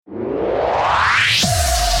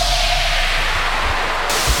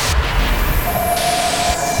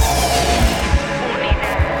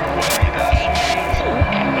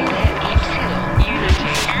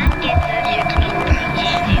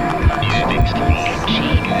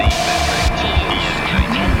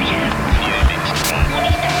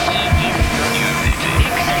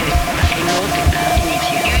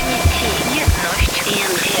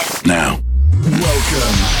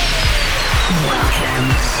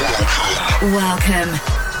Welcome.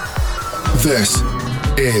 This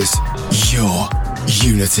is your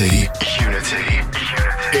Unity.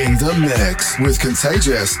 In the mix with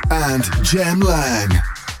Contagious and Jem Lang.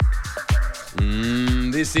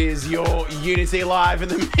 This is your Unity Live in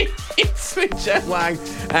the mix with Jem Lang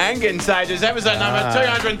and Contagious, episode number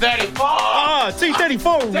 234. Oh,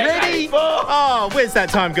 234 already? 234. Oh, where's that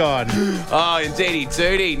time gone? Oh, indeedy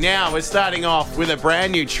duty. Now we're starting off with a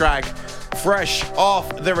brand new track, fresh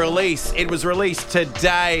off the release. It was released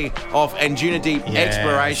today off Unity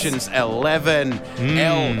Explorations 11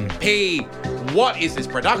 LP. What is this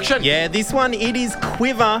production? Yeah, this one, it is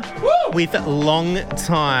Quivver with Long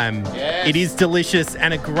Time. Yes. It is delicious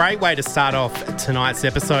and a great way to start off tonight's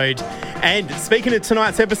episode. And speaking of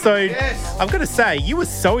tonight's episode, I've got to say, you were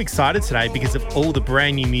so excited today because of all the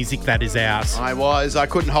brand new music that is out. I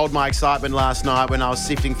couldn't hold my excitement last night when I was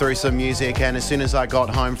sifting through some music, and as soon as I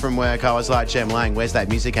got home from work, I was like, Jem Lang, where's that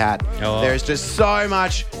music at? Oh. There is just so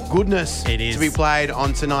much goodness It is. to be played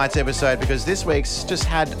on tonight's episode because this week's just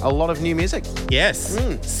had a lot of new music. Yes,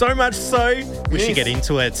 so much so, we should get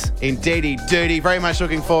into it. Indeedy duty. Very much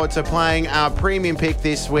looking forward to playing our premium pick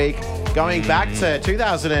this week. Going back to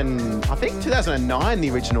 2009, the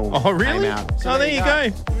original Oh, really? came out. So Oh, there you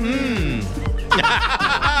go.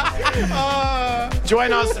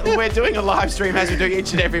 Join us. We're doing a live stream as we do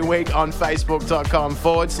each and every week on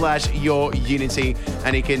facebook.com/yourunity.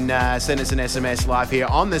 And you can send us an SMS live here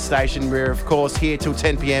on the station. We're, of course, here till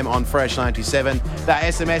 10 p.m. on Fresh 97. That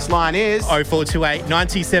SMS line is 0428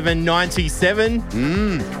 97 97.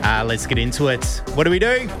 Let's get into it. What do?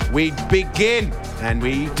 we begin and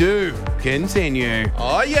we do continue.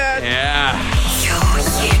 Oh, yeah. Yeah. Your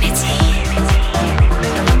Unity.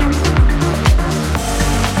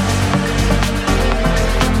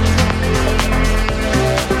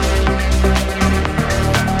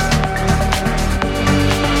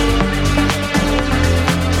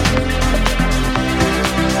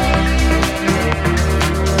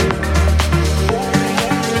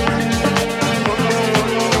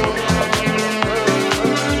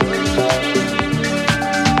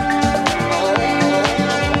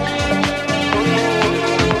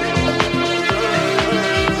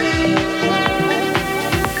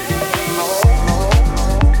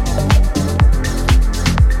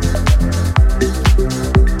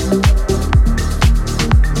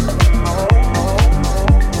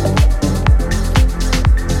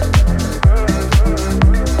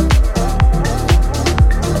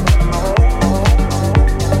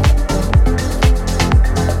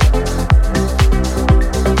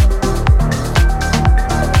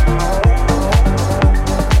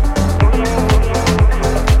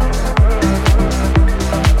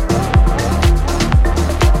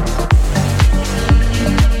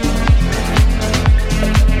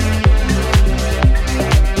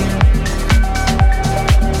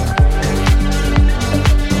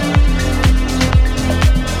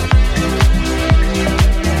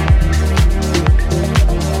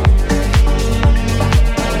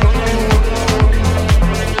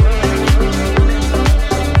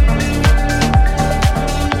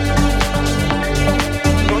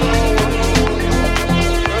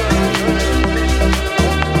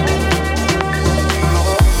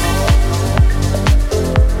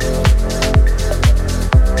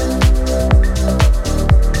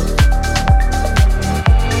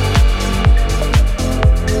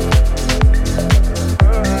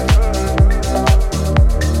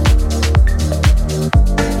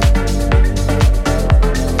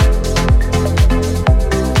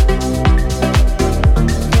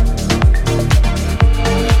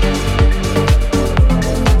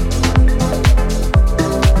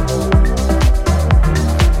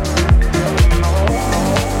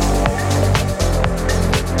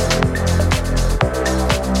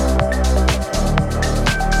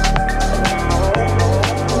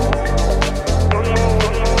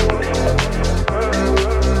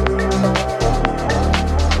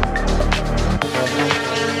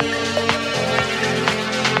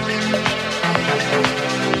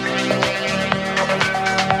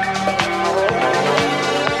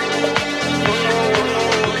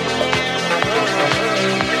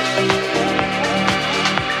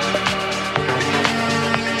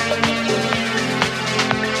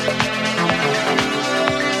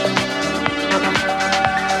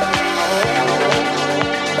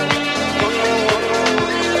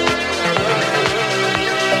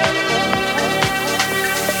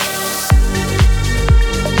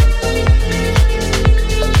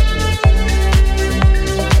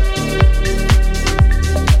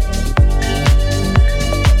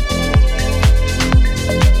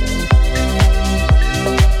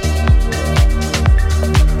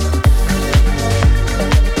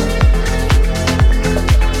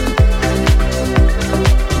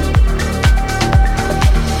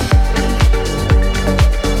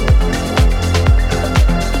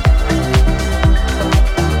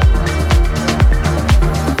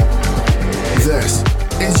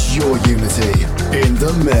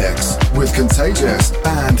 the mix with Contagious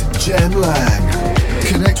and Jem Lang.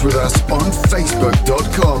 Connect with us on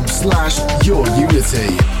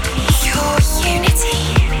facebook.com/yourunity. Your Unity.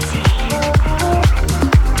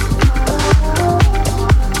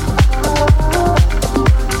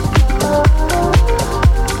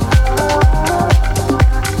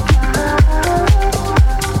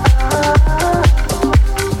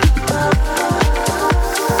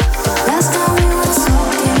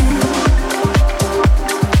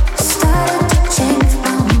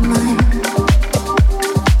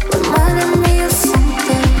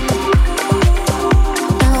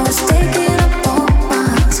 Taking up all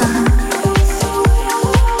my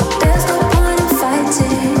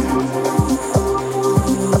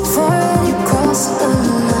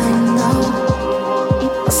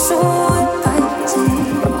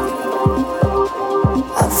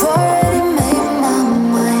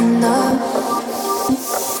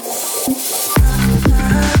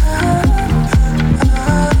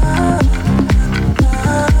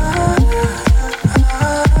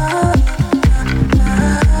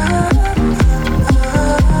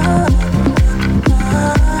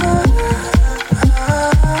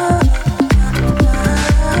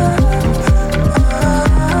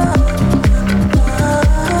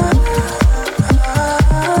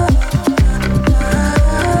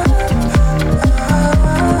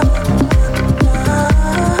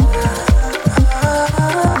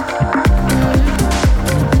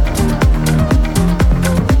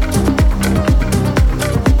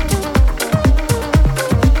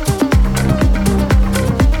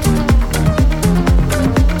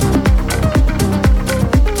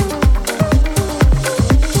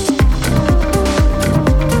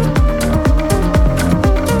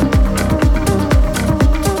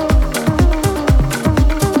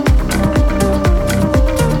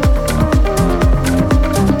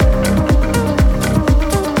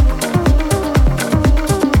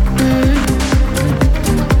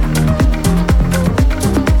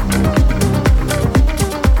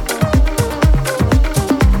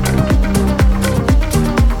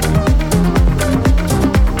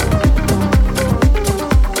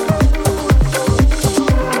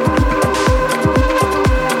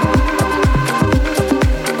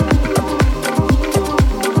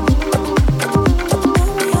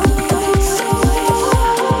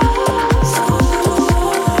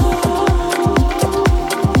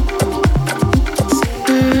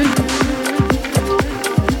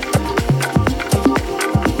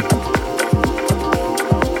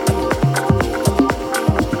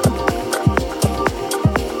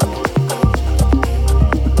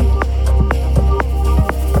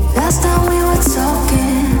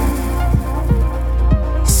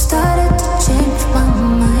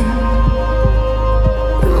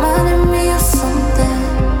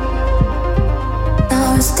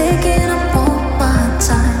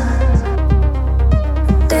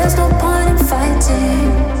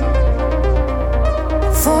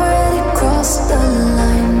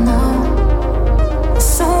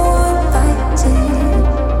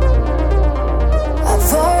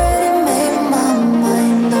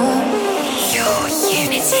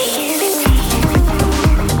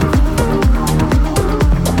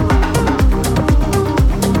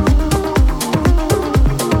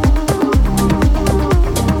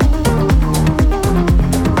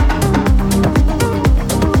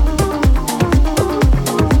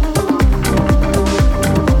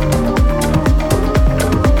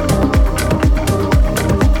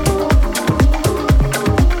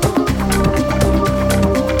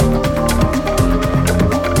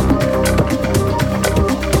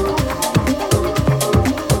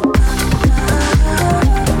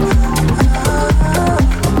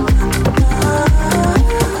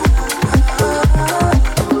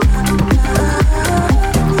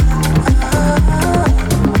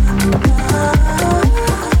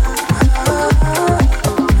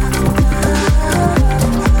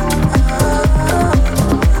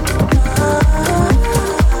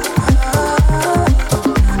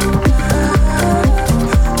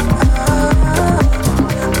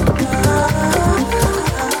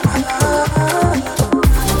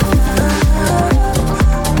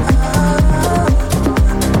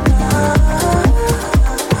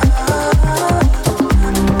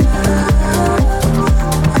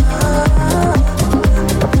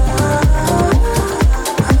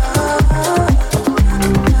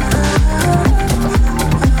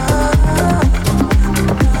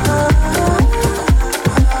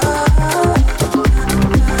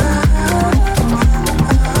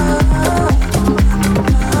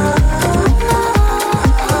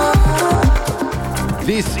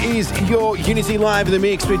This is your Unity Live in the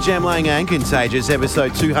Mix with Jem Lang and Contagious,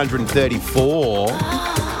 episode 234.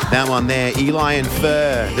 That one there, Eli and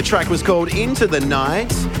Fur. The track was called Into the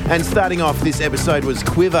Night. And starting off this episode was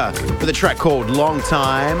Quivver with a track called Long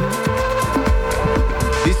Time.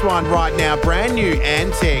 This one right now, brand new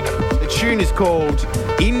Antic. The tune is called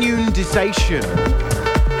Inundacion.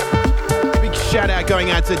 Big shout out going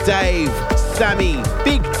out to Dave, Sammy,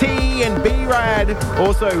 Big T and B-Rad.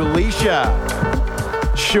 Also Alissa,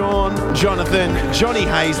 Sean, Jonathan, Johnny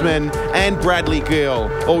Hazeman and Bradley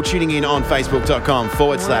Gill, all tuning in on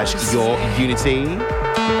facebook.com/yourunity.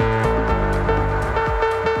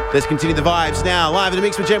 Let's continue the vibes now. Live in the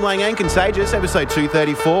mix with Jem Lang and Contagious, episode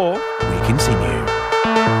 234. We continue.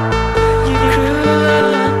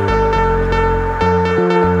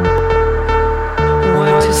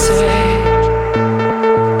 What to say?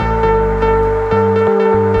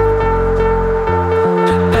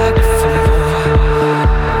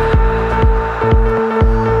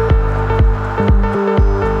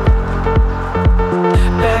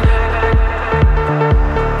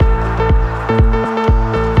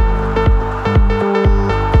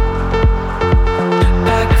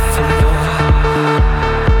 Back for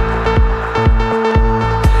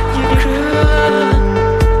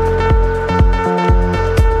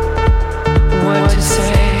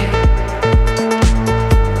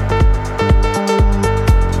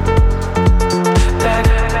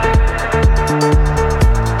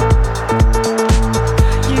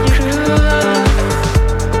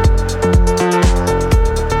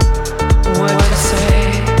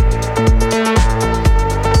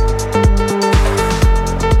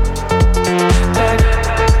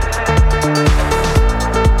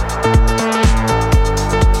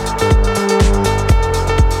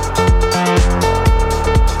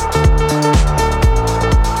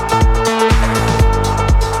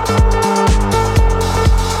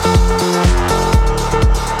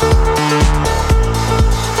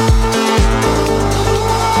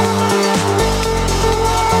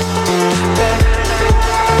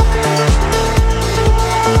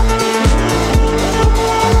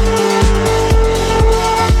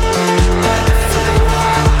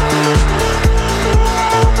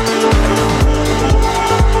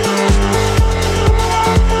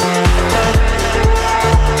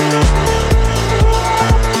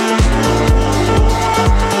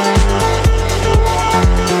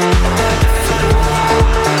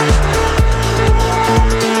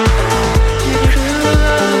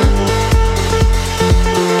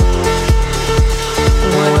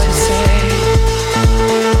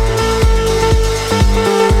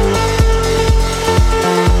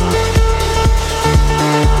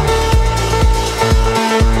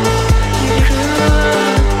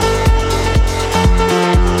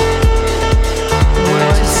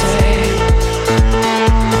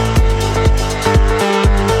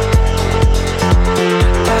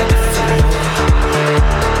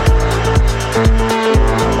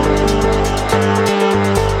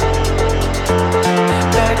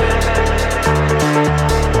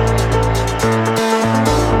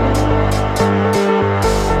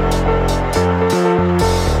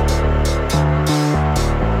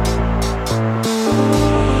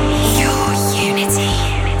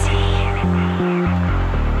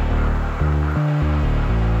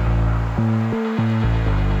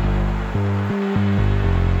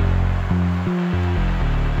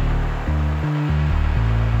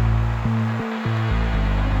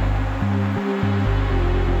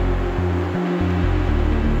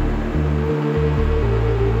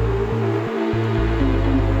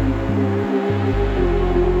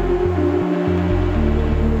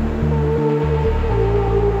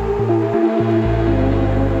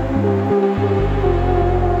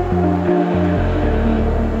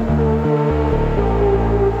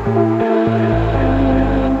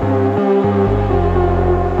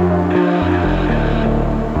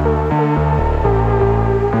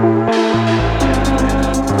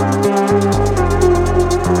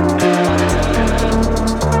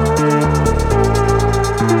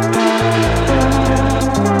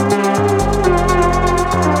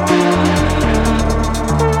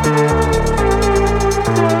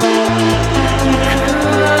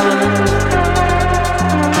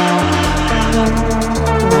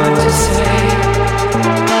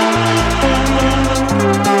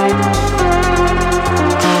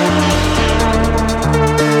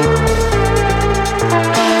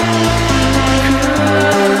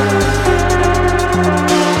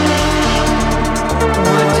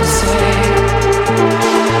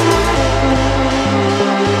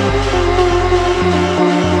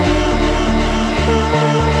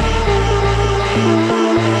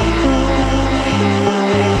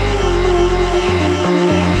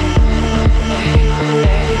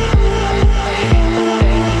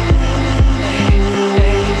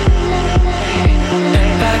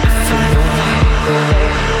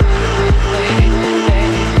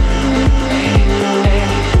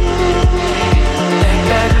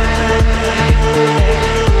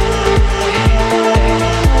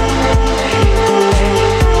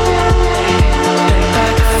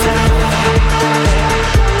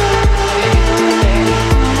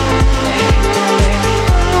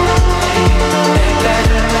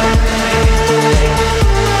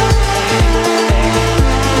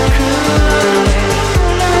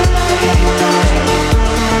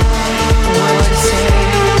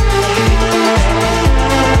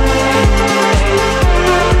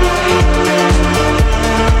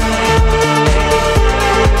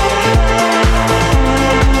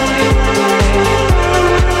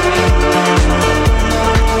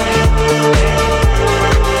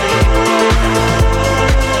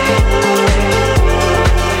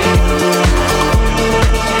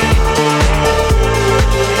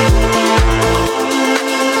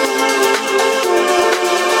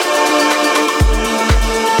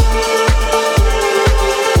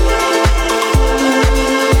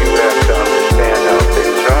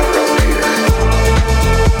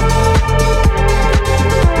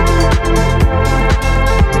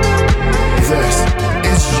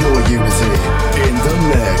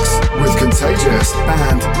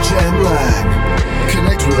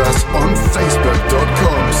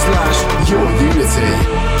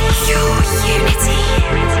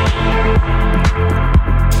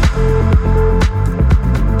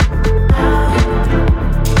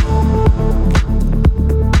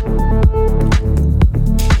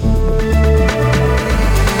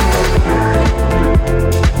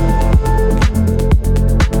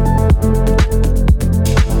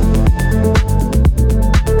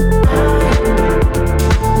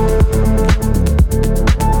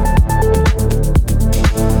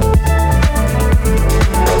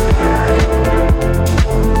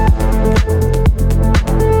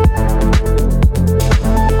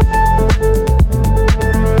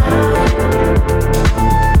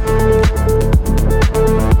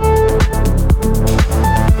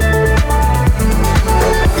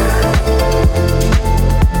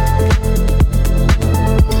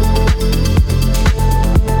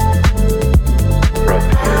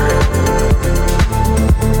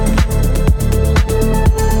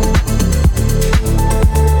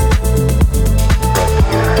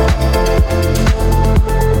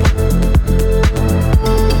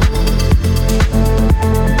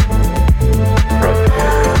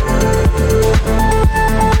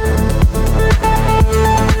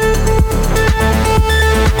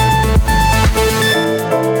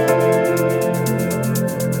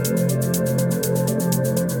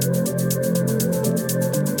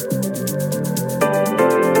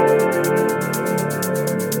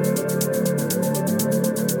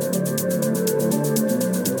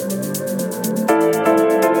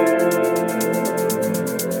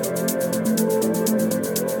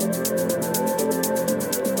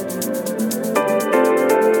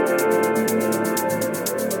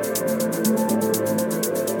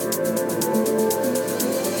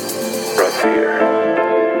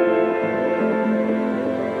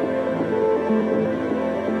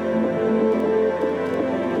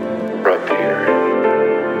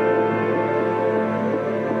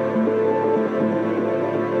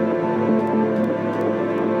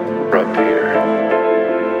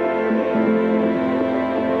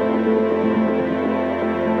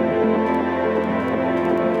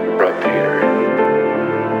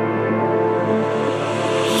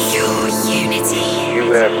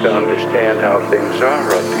how things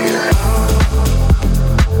are up here.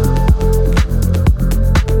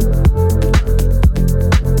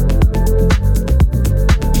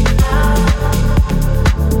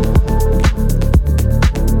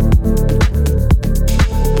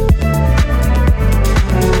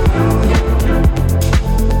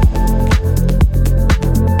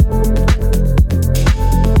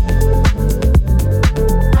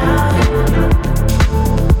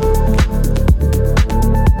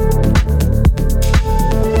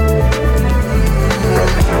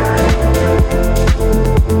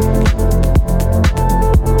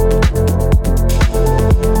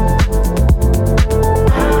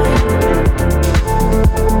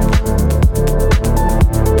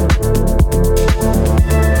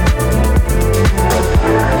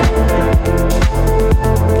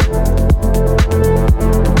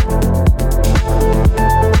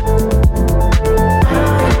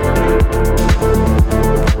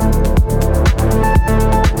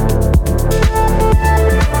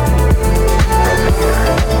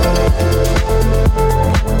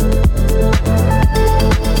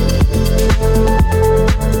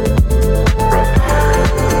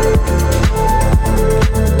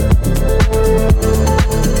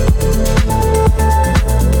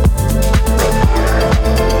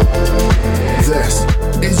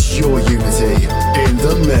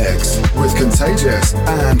 Contagious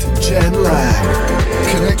and Jem Lang.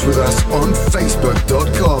 Connect with us on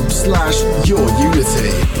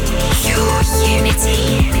facebook.com/yourunity. Your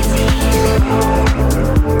Unity.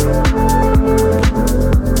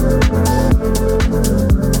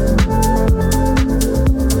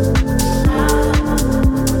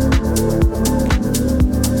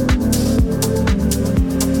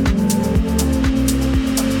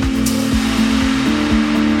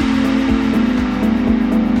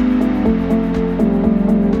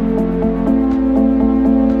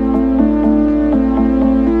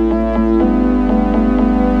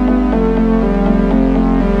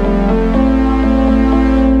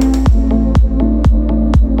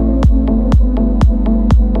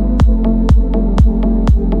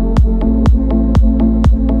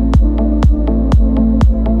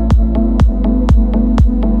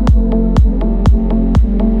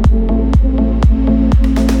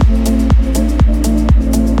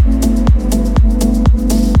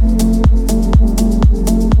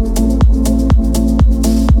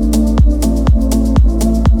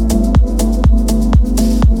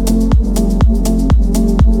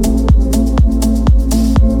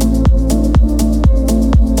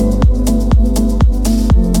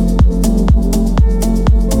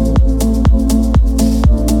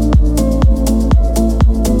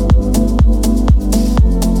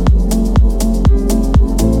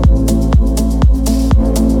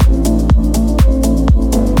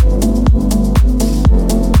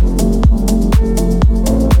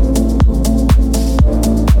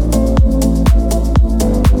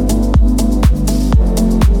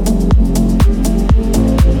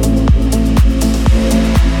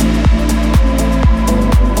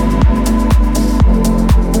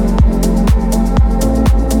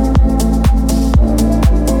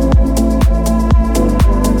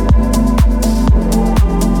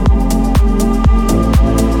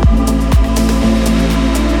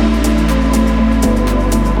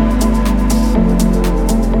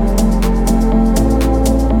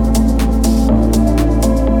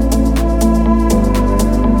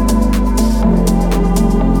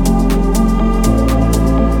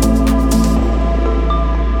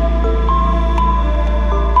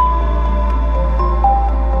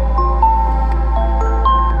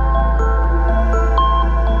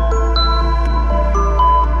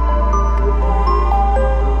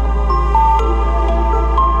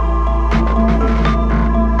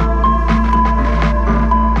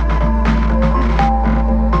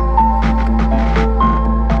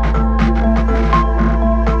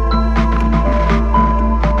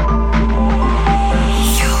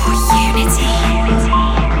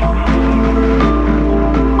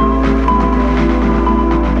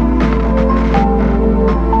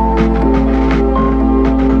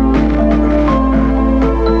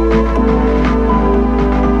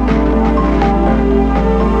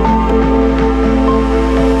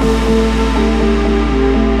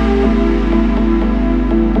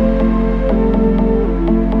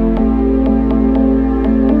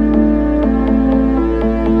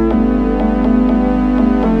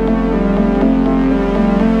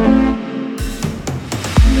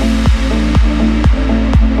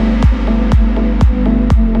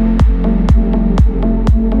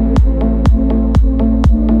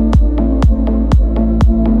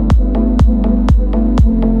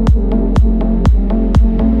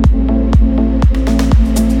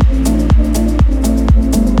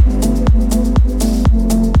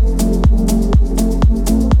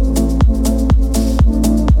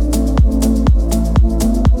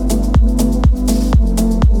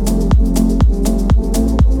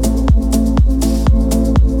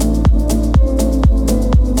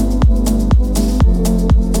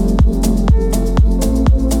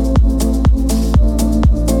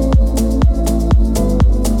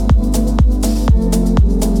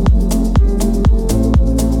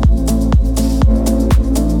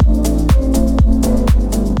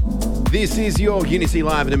 This is your Unity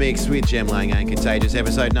Live in a Mix with Jem Lang and Contagious,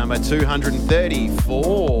 episode number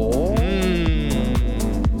 234.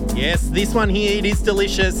 Yes, this one here, it is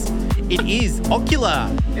delicious. It is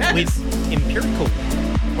OCULA with Empirical.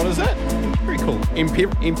 What is that?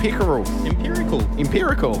 Empirical. Empirical.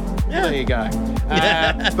 Yeah. There you go.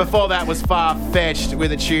 Before that was Farfetch'd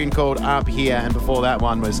with a tune called Uphere, and before that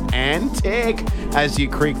one was Antic, as you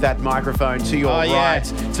creak that microphone to your right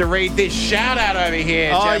to read this shout out over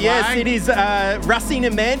here. Jem Lang. It is Rusty and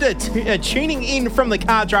Amanda tuning in from the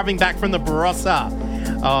car driving back from the Barossa.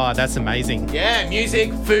 Oh, that's amazing. Yeah,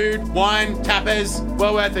 music, food, wine, tapas,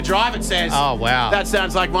 well worth the drive, it says. Oh, wow. That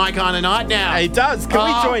sounds like my kind of night now. It does. Can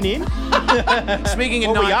we join in? Speaking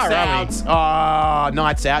of nights out.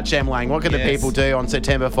 Nights out, Jem Lang. What can the people do on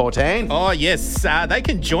September 14th? Oh, yes. They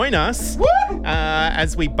can join us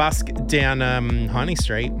as we busk down Heiney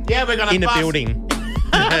Street. Yeah, we're going to in a building.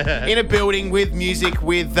 In a building with music,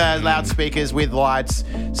 with loudspeakers, with lights.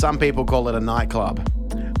 Some people call it a nightclub.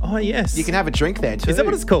 Oh, yes. You can have a drink there too. Is that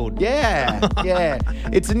what it's called? Yeah, yeah.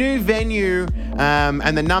 It's a new venue,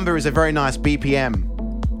 and the number is a very nice BPM.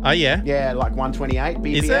 Oh, yeah? Yeah, like 128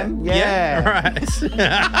 BPM. Is it? Yeah.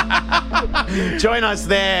 Right. Join us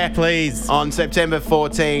there. Please. On September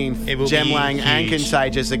 14th. It will Jem be Lang and huge.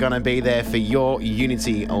 Contagious are going to be there for your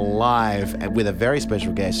Unity Live with a very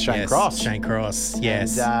special guest, Shane Cross. Shane Cross,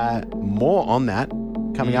 yes. And more on that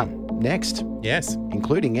coming up next. Yes.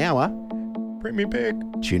 Including our Premium Pick.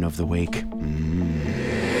 Tune of the Week.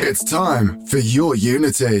 It's time for your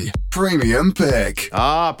Unity Premium Pick.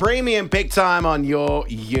 Premium pick time on your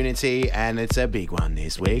Unity, and it's a big one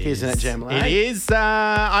this week, isn't it, Jem Lang? It is.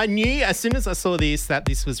 I knew as soon as I saw that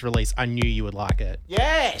this was released, I knew you would like it.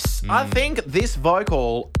 Yes. I think this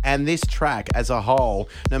vocal and this track as a whole,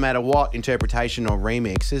 no matter what interpretation or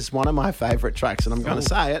remix, is one of my favourite tracks, and I'm going to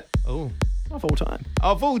say it. Oh. Of all time.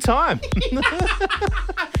 Of all time.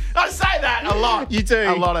 I say that a lot. You do.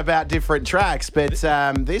 A lot about different tracks, but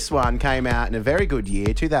this one came out in a very good year,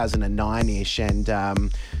 2009-ish, and I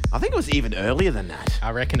think it was even earlier than that.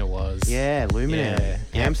 I reckon it was. Yeah, Luminary. Yeah.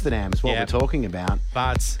 Amsterdam is what we're talking about.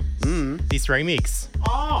 But this remix.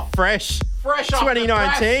 Oh, Fresh off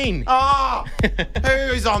 2019. Oh,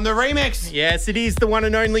 who's on the remix? Yes, it is the one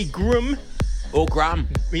and only Grum. Or Grum.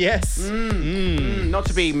 Yes. Not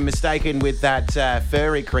to be mistaken with that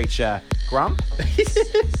furry creature, Grump.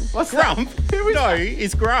 What's Grump? Who is that?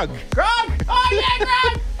 It's Grug. Grug! Oh, yeah,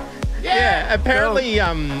 Grug! Yeah, apparently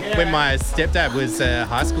when my stepdad was a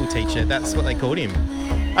high school teacher, that's what they called him.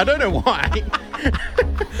 I don't know why.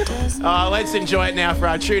 Let's enjoy it now for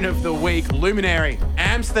our tune of the week, Luminary,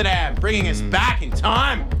 Amsterdam, bringing us back in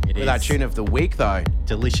time. With our tune of the week, though.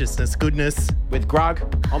 Deliciousness, goodness. With Grug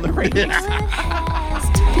on the remix.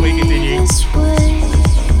 We continue.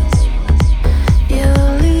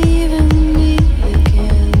 You're leaving me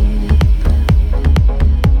again.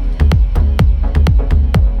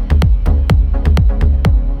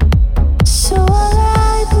 So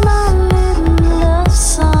I write my little love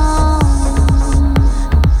song,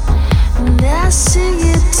 and I sing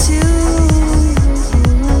it to you.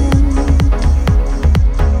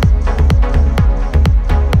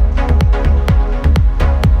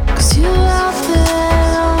 You're out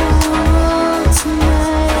there on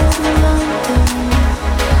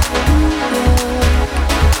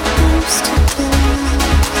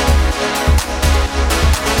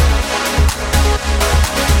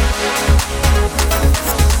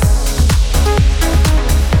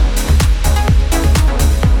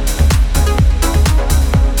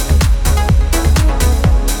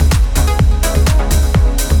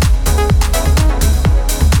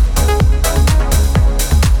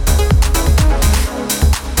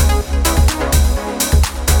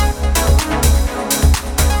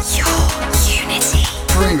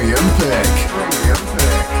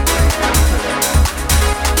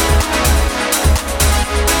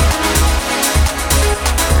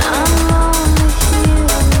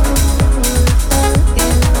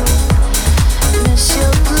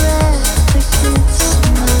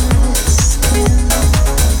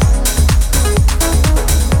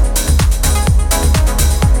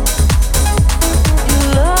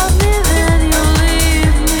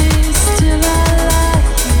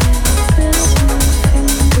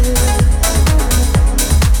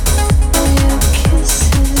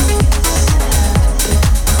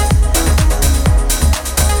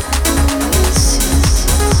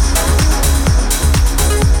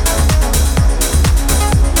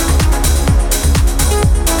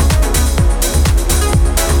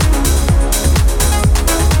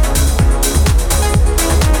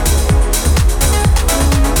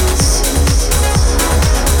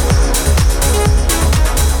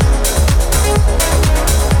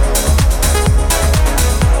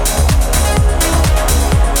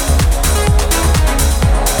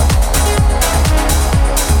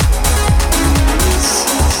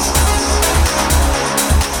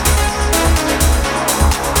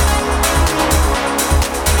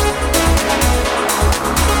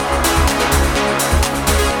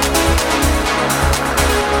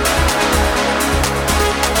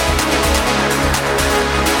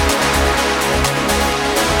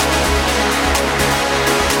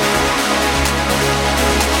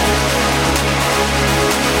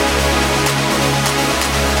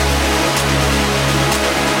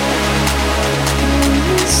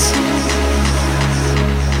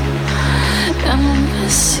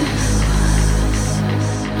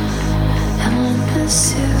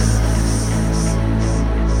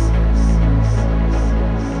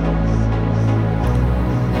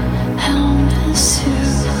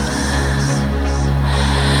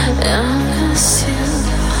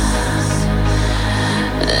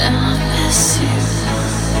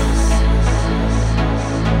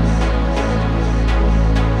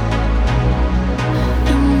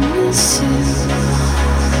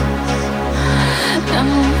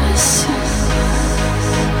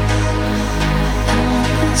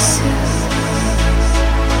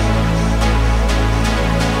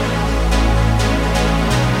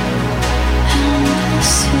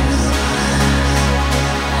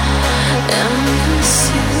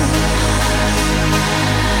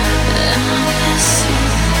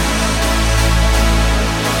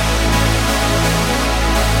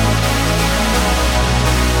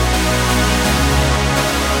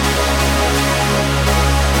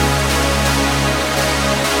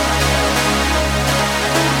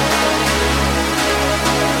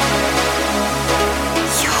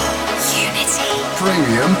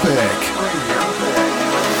Premium pick.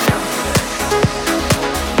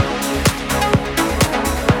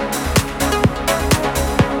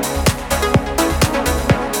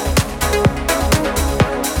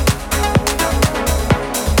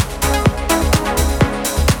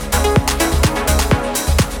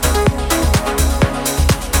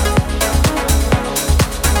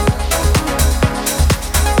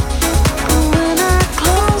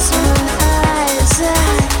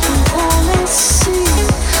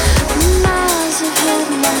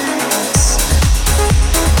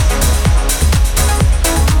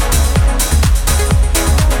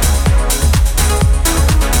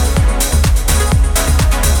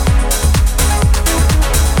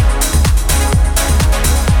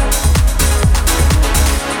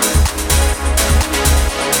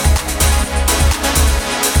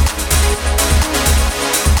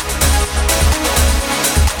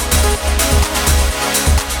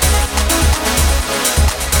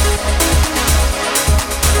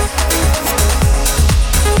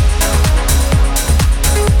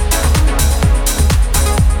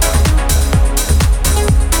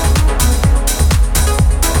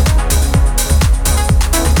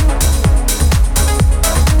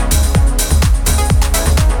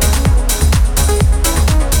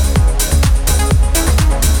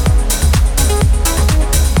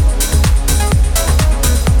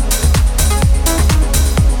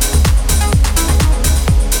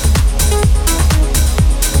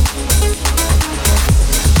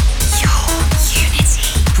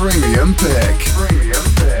 Premium pick.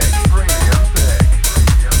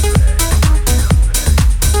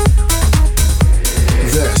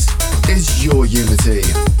 This is your Unity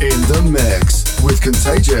in the mix with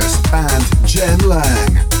Contagious and Jem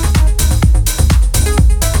Lang.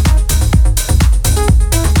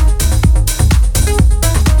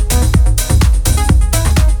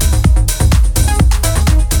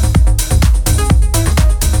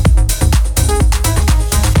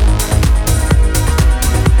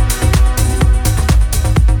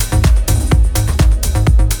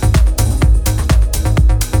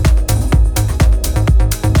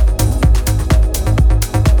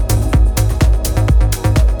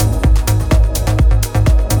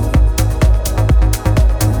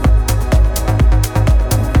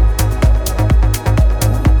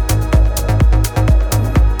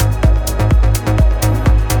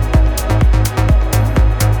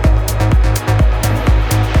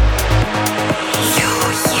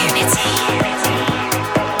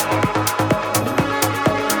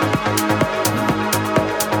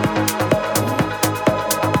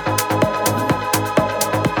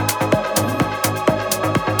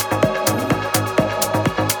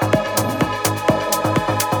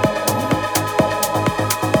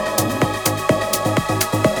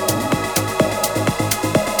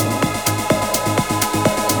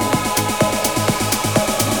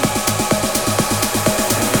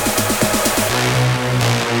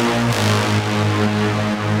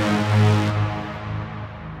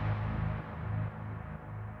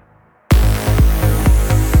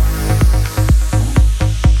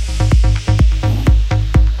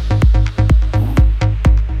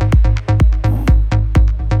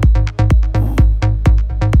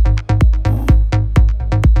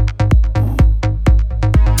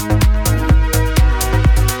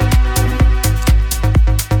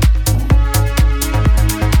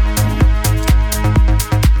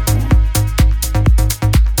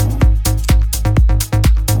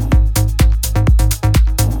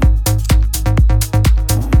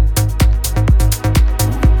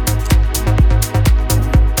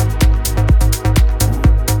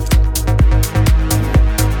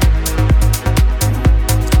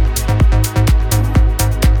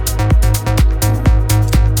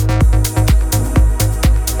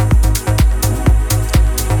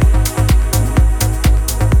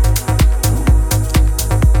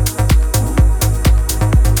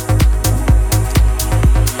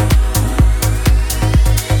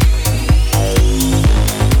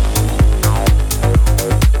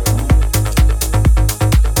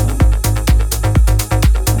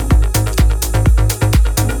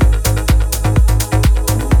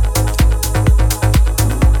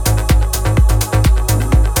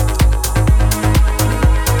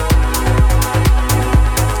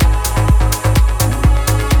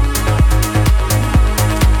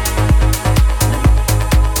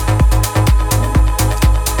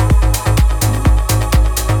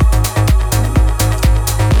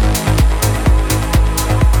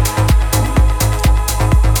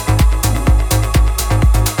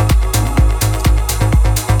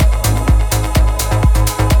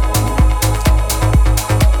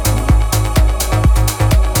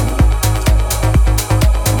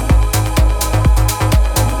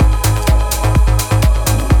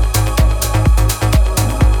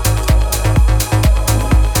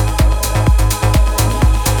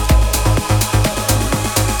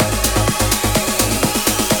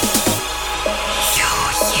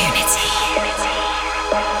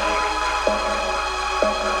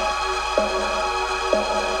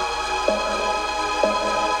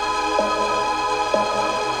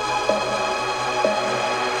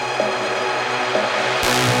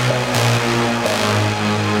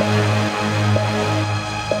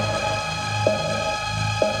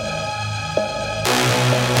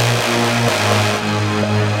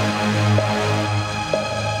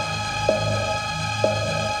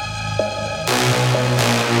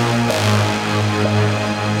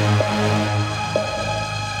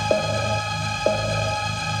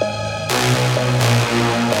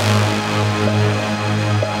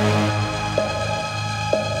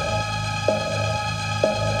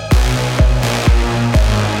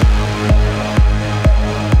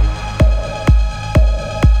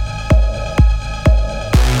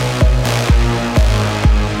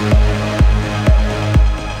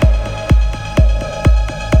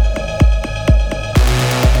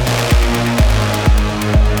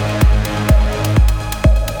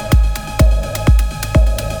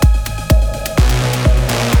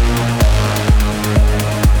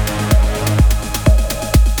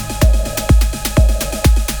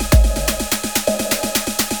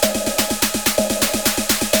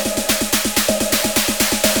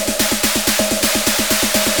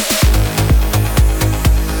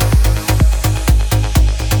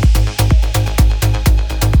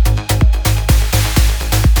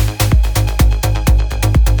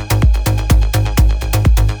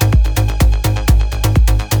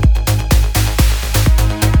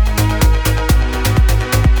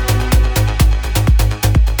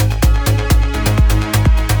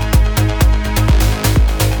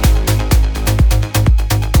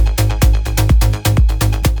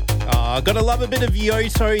 Gotta love a bit of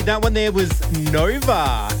Yotto. That one there was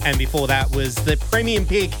Nova. And before that was the premium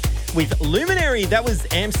pick with Luminary. That was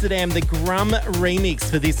Amsterdam, the Grum remix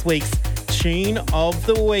for this week's Tune of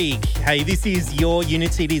the Week. Hey, this is your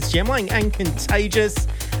Unity. It is Jem Lang and Contagious.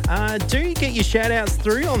 Do get your shout outs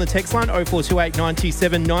through on the text line 0428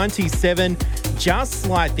 927 927. Just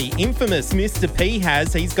like the infamous Mr. P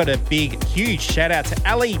has. He's got a big, huge shout out to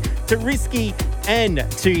Ali, to Wrechiski, and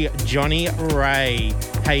to Johnny Ray.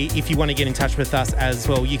 Hey, if you want to get in touch with us as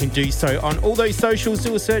well, you can do so on all those socials.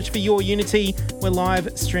 Do a search for Your Unity. We're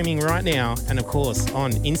live streaming right now, and of course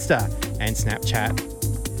on Insta and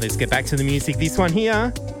Snapchat. Let's get back to the music. This one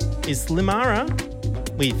here is Limara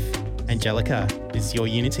with Angelica. This is Your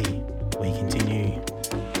Unity. We continue.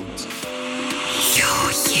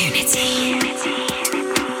 Your Unity.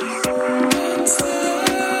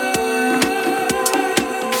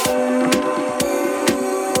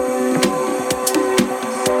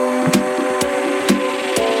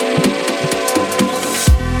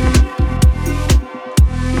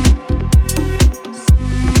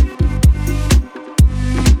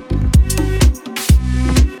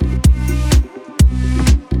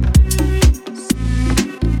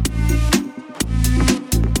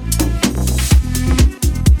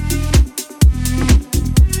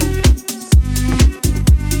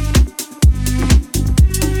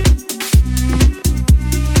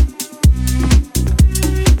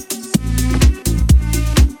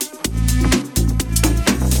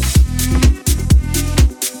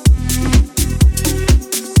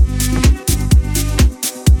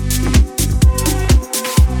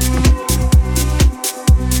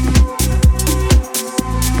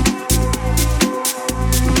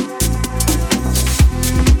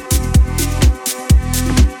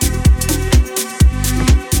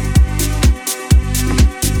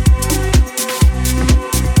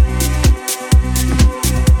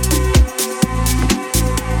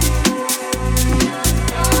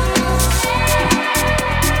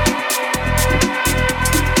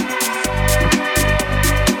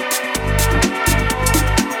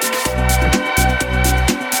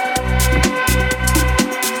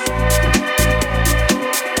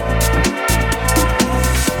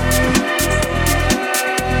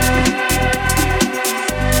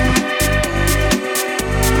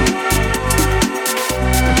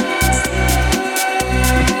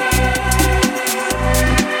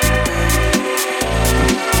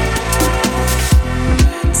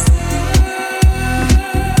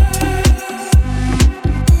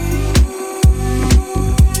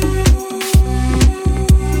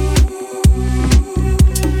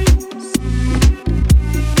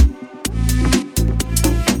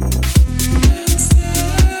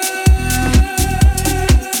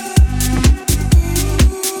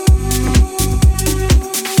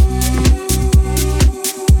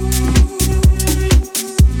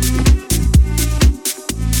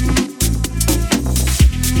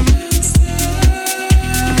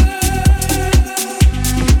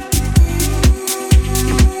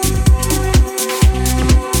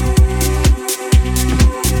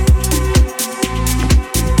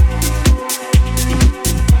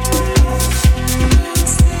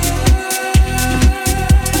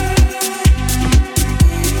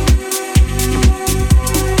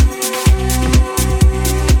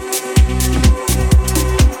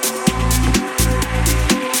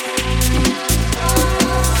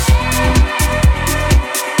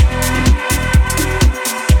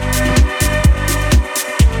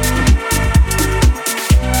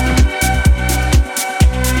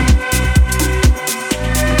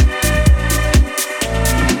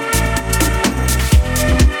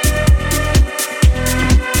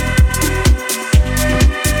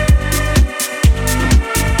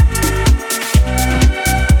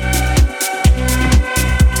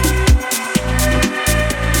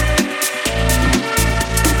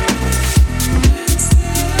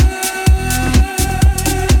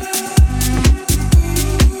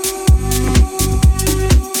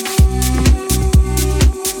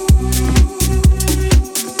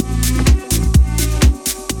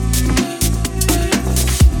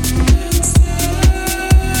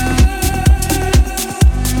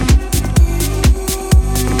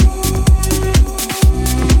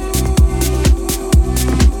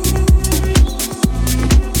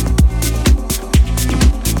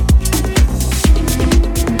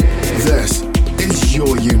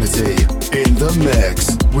 Unity in the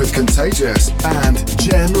mix with Contagious and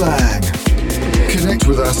Jem Lang. Connect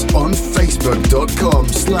with us on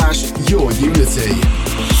facebook.com/yourunity.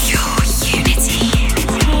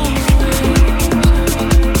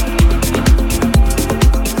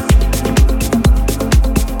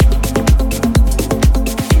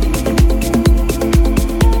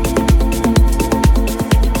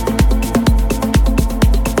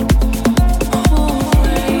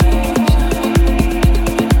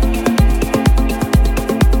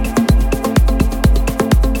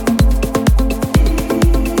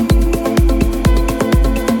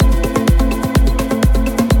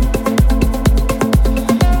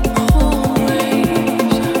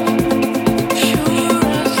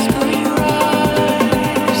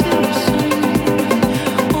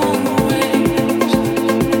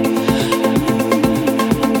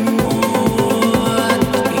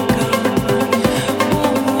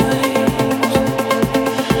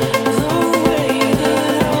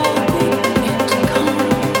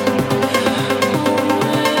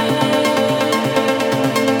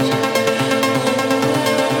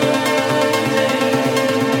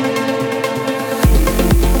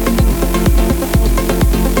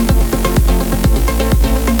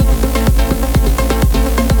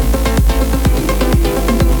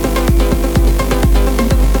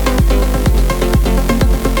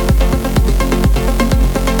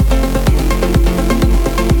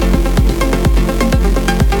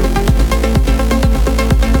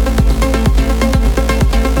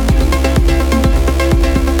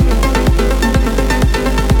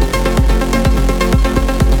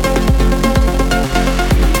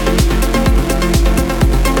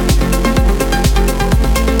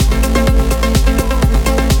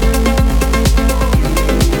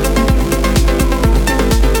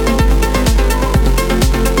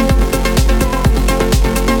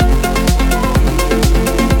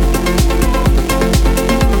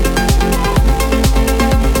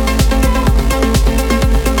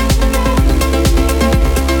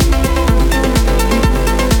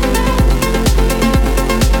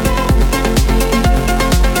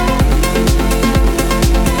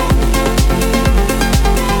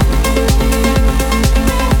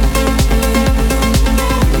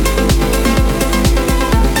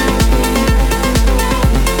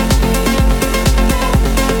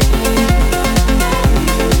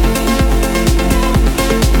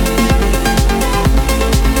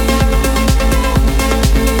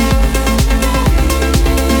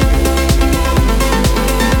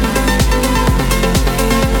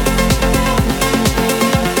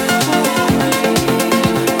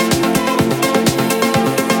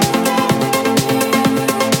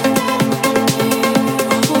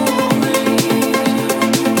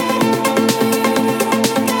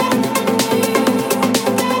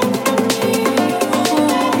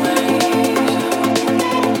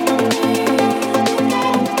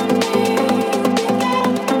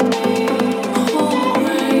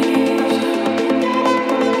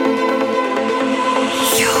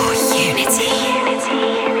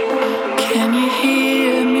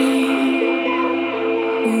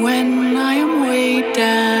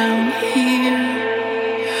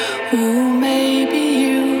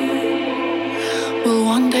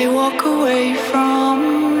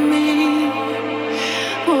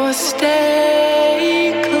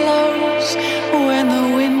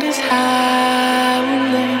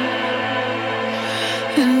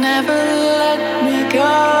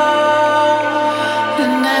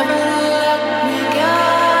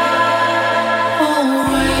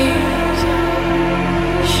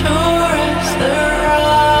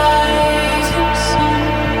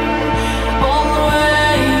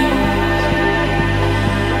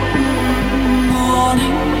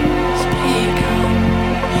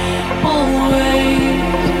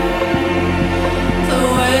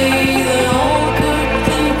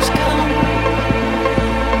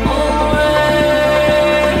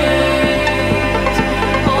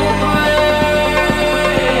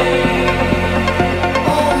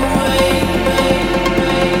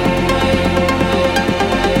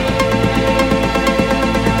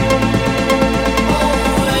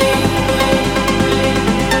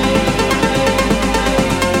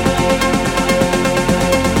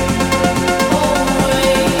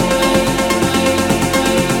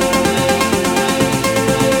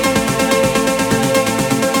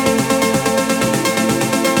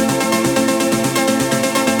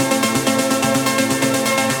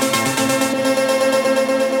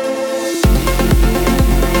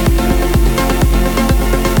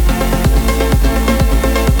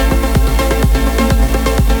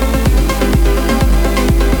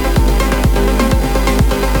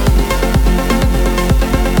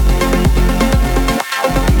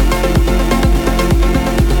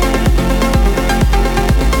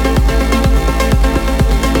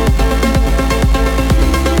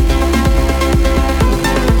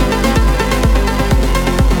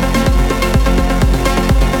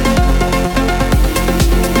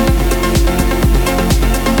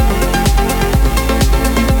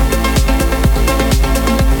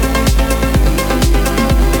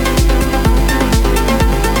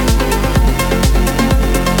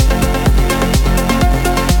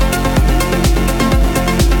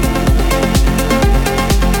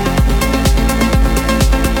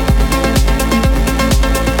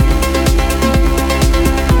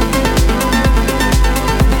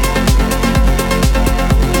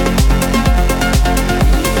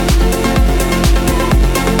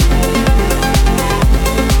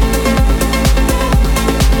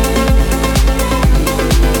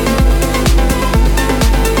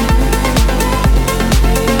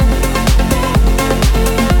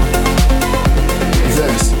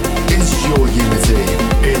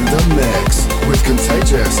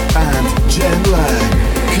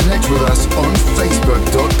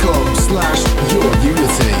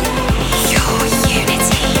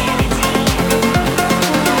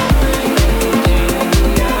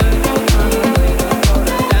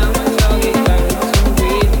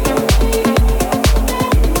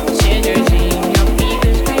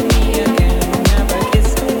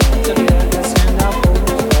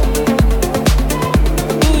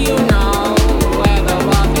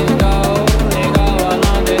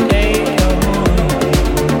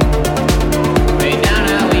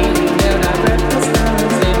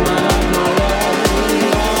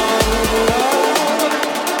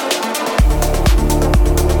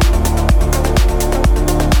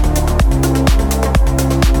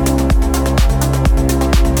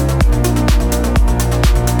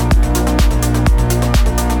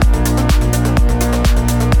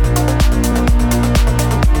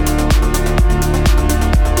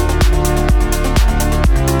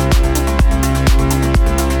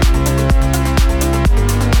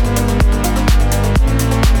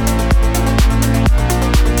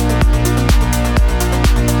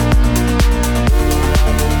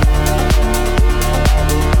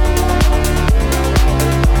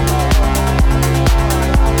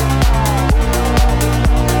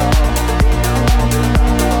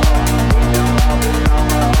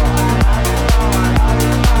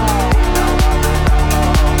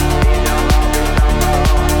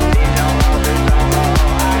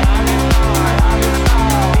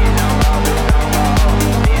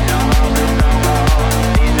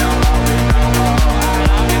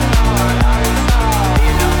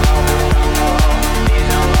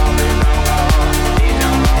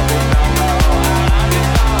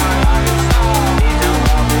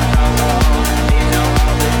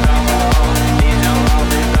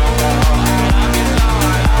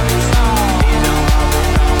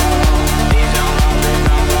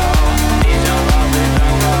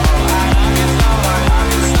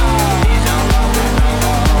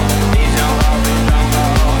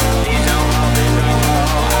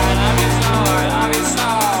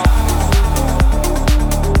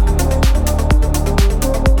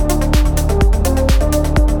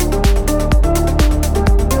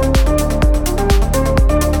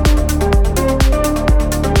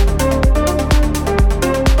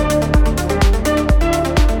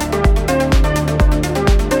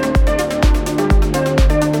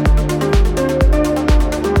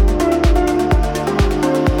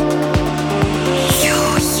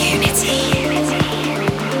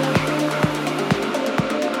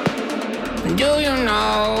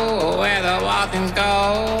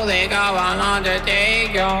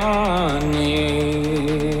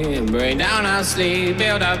 sleep,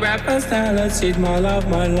 build a breakfast, and let's eat my love,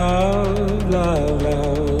 love, love.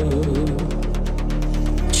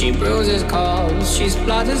 She bruises calls, she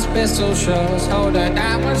splutters pistol shows, hold her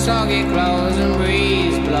down with soggy clothes and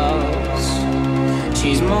breeze blocks.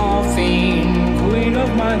 She's morphine, queen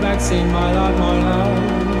of my vaccine, my love, love.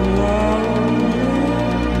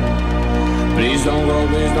 Please don't go,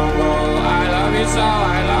 I love you so,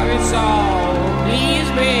 I love you so. Please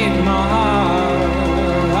break my heart,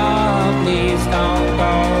 please don't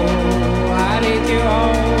go. I need you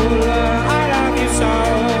all, I love you so,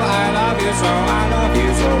 I love you so, I love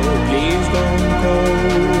you so. Please don't go,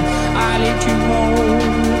 I need you more,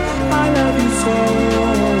 I love you so.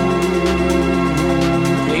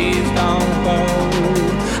 Please don't go,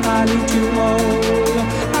 I need you more,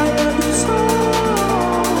 I love you so.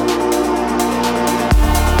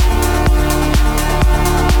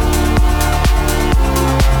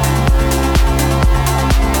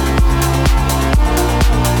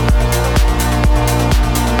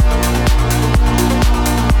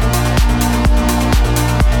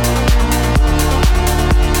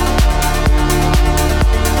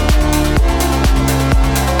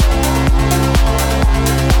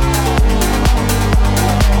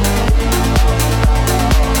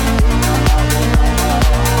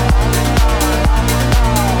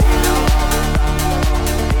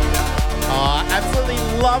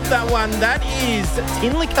 That one. That is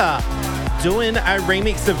Tinlicker doing a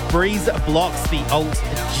remix of Breezeblocks, the Alt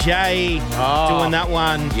J, doing that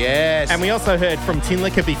one. Yes. And we also heard from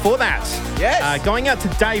Tinlicker before that. Yes. Going out to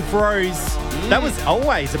Dave Rose. That was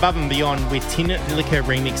always Above and Beyond with Tinlicker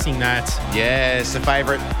remixing that. Yes, a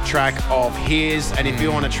favourite track of his. And if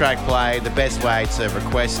you want a track play, the best way to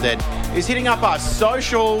request it is hitting up our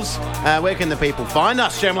socials. Where can the people find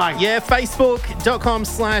us, Jem Lang? Yeah,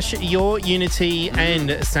 facebook.com/YourUnity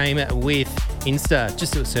and same with Insta.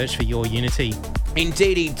 Just do a search for Your Unity.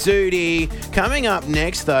 Indeedy doody. Coming up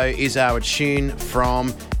next, though, is our tune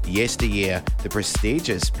from yesteryear, the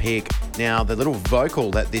prestigious pick. Now, the little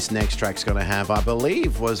vocal that this next track's going to have, I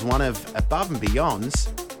believe, was one of Above and Beyond's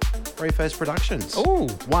very first productions. Oh.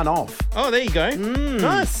 One off. Oh, there you go.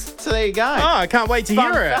 Nice. So there you go. Oh, I can't wait to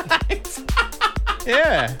hear it.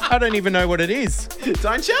 Yeah, I don't even know what it is.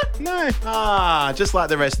 Don't you? No. Just like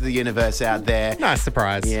the rest of the universe out there. Nice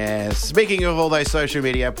surprise. Yeah. Speaking of all those social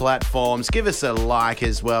media platforms, give us a like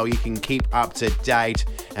as well. You can keep up to date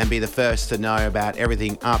and be the first to know about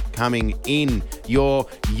everything upcoming in your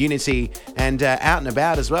Unity and out and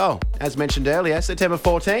about as well. As mentioned earlier, September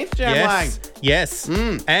 14th, Jem Lang. Yes.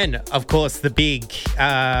 And, of course, the big...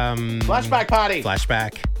 Flashback party.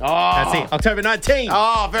 Flashback. Oh. That's it. October 19th.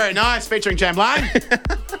 Oh, very nice. Featuring Jem Lang.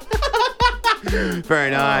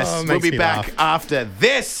 Very nice. We'll be back after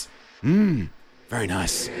this. Very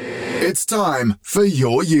nice. It's time for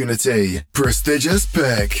your Unity prestigious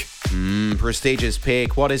pick. Prestigious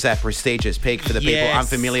pick. What is that prestigious pick for the people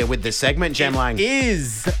unfamiliar with the segment, Jem Lang? It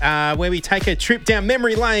is where we take a trip down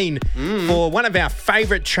memory lane for one of our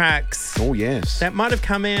favourite tracks. Oh, yes. That might have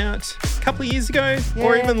come out a couple of years ago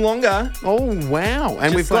or even longer. Oh, wow. And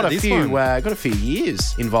Just we've got like a this few one. got a few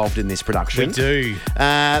years involved in this production. We do.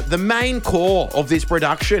 The main core of this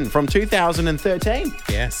production from 2013.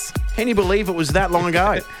 Yes. Can you believe it was that long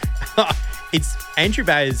ago? It's Andrew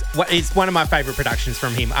Bayer's. It's one of my favourite productions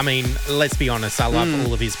from him. I mean, let's be honest, I love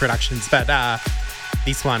all of his productions, but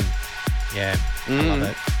this one, I love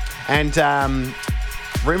it. And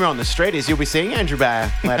rumour on the street is you'll be seeing Andrew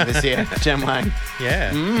Bayer later this year, Jem Lang.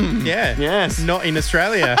 Yeah. Yeah. Yes. Not in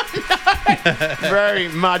Australia. Very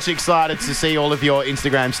much excited to see all of your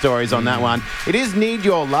Instagram stories on that one. It is Need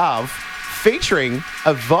Your Love featuring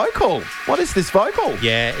a vocal. What is this vocal?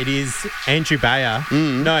 Yeah, it is Andrew Bayer.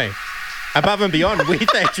 No. Above and Beyond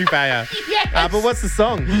with Andrew Bayer. Yes. But what's the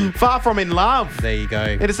song? Far From In Love. There you go.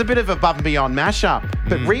 It is a bit of Above and Beyond mashup,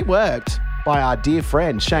 but reworked by our dear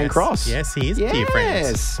friend Shane Cross. Yes, he is a dear friend.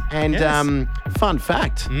 Yes. And fun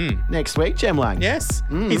fact, next week, Jem Lang. Yes,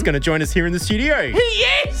 he's going to join us here in the studio. He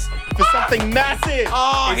is! For something massive.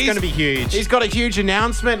 Oh, it's going to be huge. He's got a huge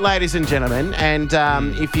announcement, ladies and gentlemen. And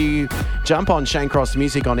if you jump on Shane Cross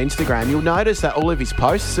Music on Instagram, you'll notice that all of his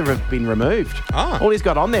posts have been removed. Oh. All he's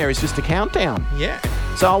got on there is just a countdown. Yeah.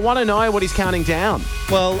 So I want to know what he's counting down.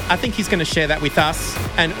 Well, I think he's going to share that with us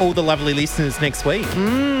and all the lovely listeners next week.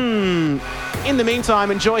 In the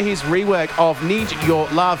meantime, enjoy his rework of Need Your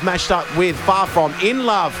Love mashed up with Far From In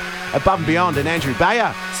Love, Above and Beyond and Andrew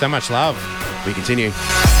Bayer. So much love. We continue.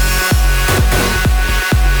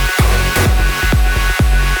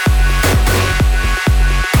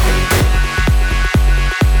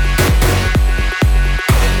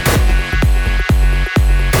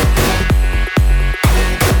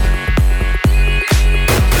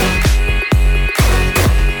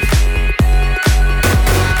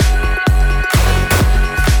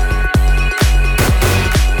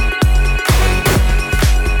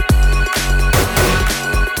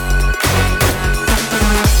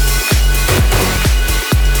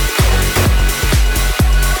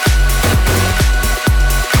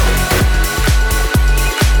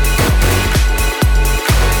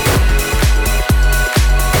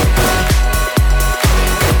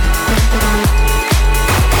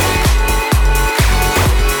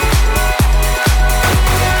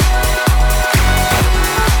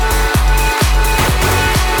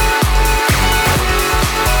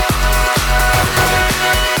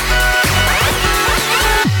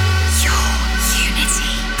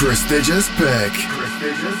 Prestigious pick.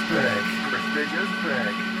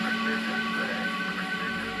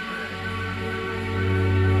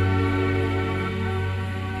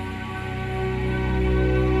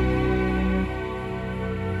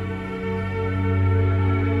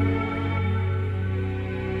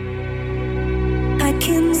 I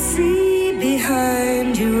can see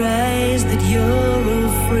behind your eyes that you're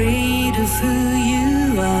afraid of who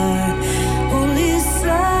you are. Only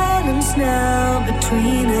silence now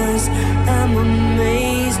between us. I'm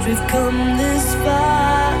amazed we've come this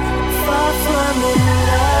far, far from in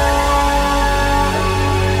love,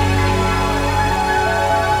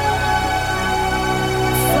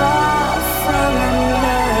 far from in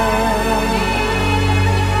love.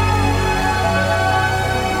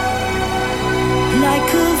 Like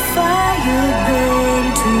a fire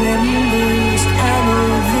burned to embers, I know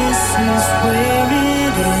this is where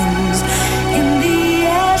it ends. In the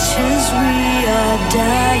ashes we are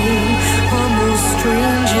dying, almost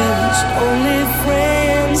strangers, only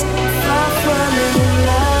friends, far from in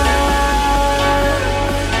love,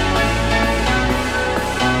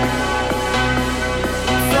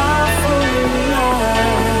 far from in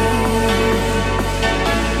love,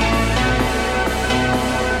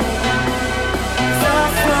 far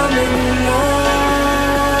from in love,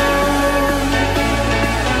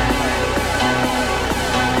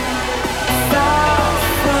 far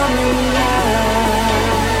from in love.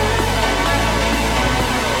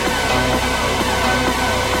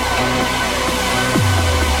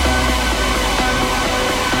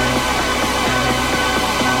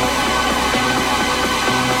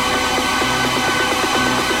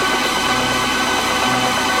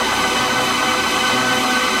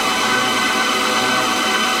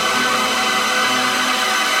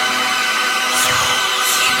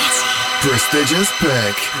 Prestigious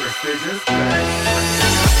pick.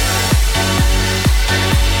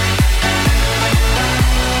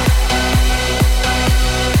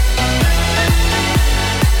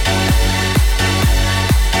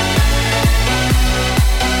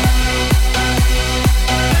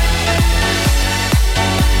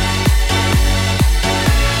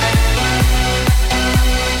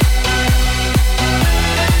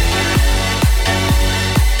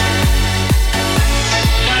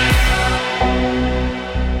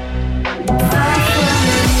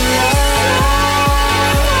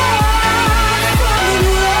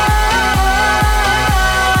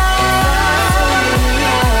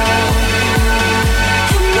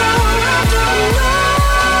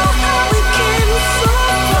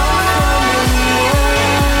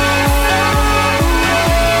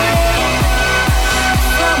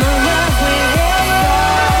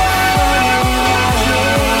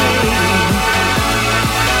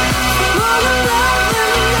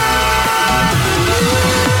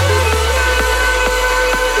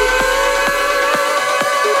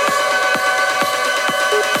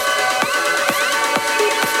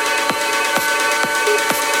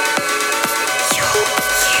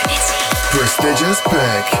 Prestigious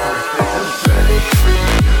pick.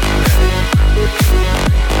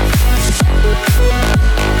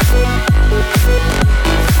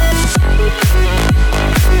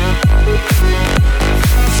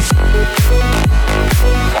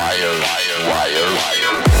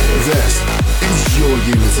 This is your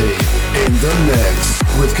Unity in the mix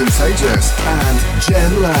with Contagious and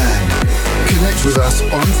Jem Lang. Connect with us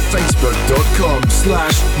on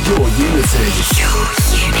facebook.com/yourunity. Your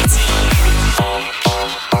Unity.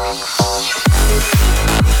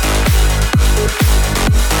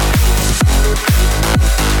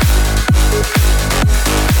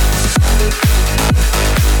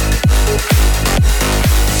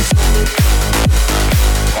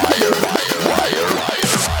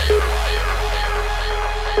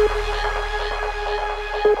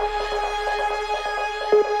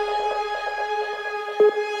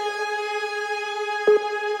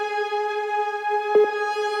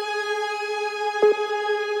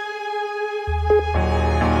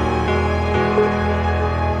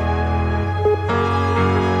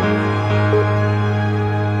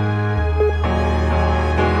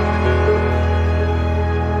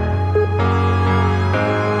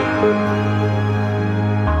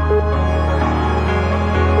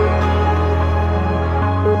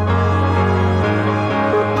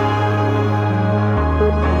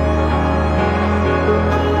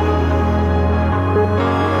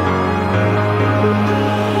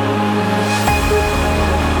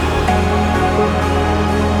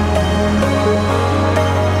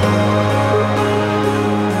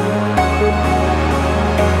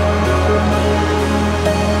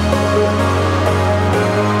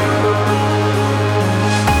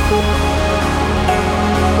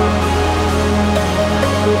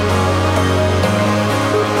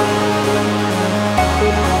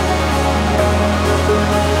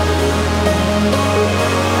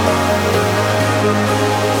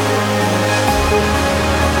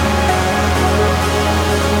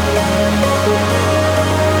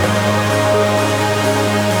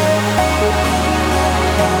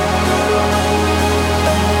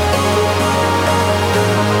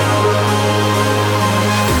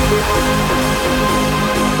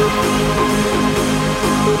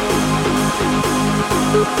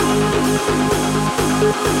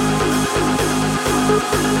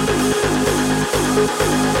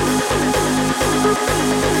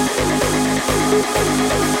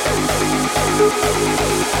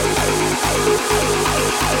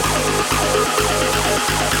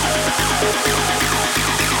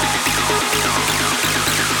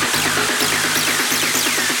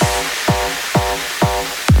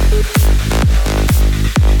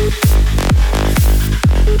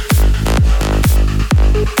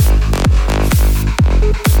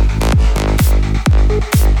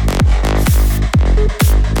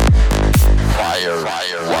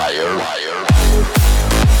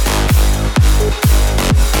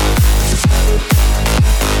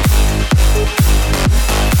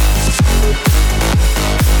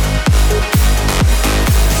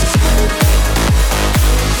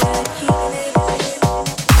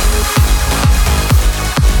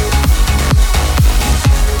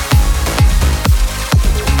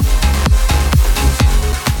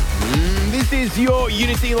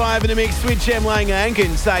 Live in the mix with Jem Lang and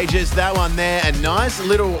Contagious. That one there, a nice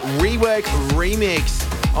little rework remix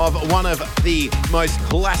of one of the most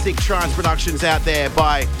classic trance productions out there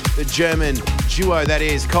by the German duo that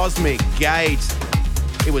is Cosmic Gate.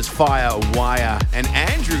 It was Firewire and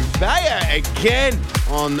Andrew Bayer again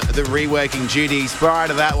on the reworking duties. Prior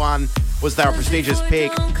to that one was their prestigious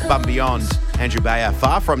pick, Above and Beyond. Andrew Bayer,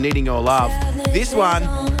 Far From Needing Your Love. This one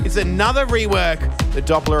is another rework, the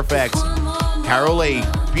Doppler effect. Carol Lee,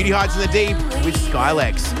 Beauty Hides in the Deep with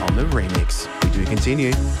Skylex on the remix. We do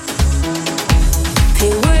continue.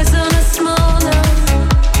 Few words on a small note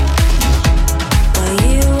while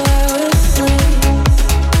you are asleep.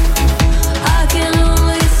 I can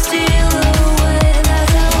only steal away,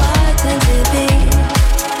 that's how I tend to be.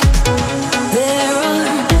 There are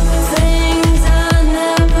things I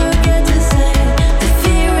never get to say. The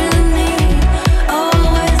fear in me,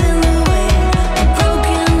 always in the way. A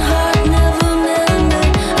broken heart never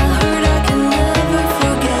mended. A hurt I can never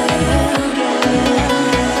forget.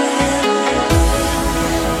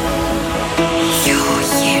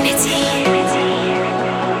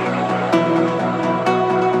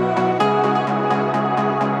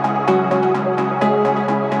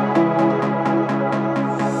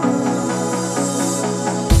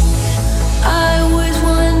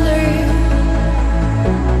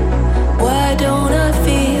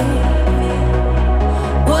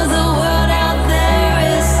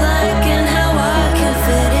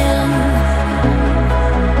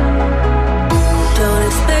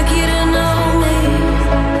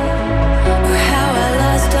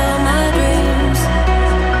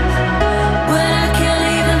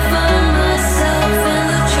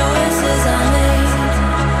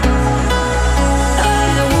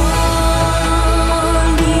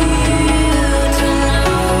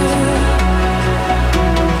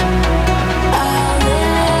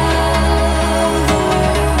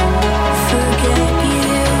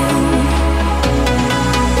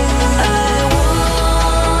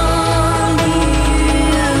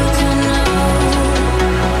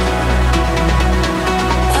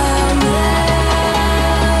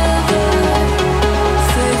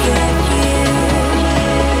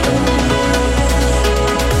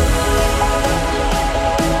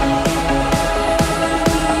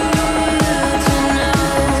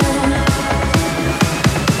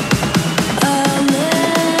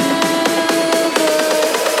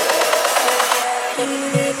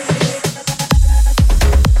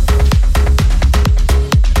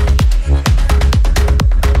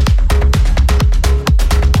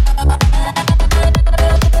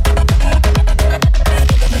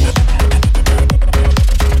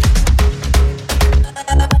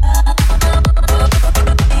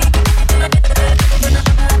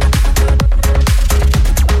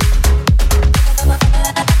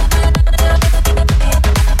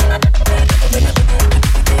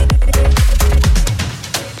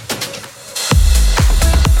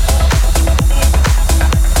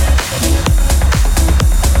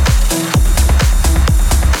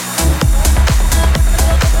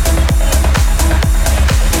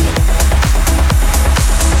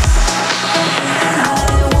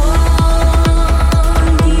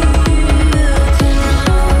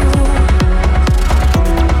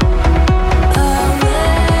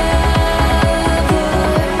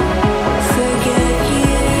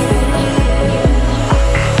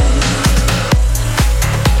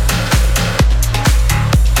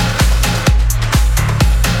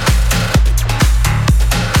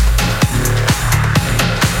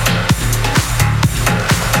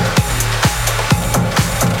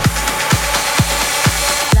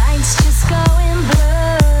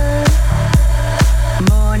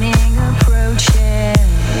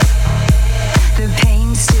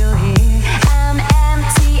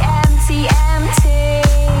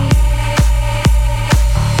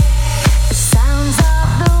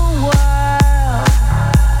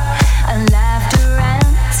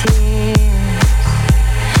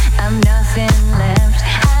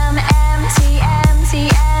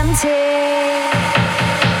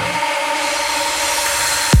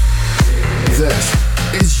 This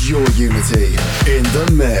is your Unity in the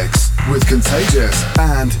mix with Contagious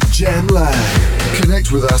and Jem Lang.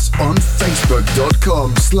 Connect with us on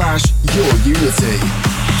facebook.com/yourunity.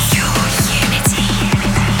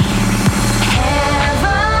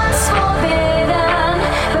 Heaven's forbidden,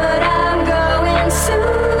 but I'm going to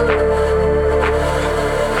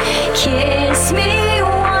kiss me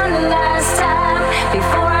one last time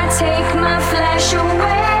before I take my flesh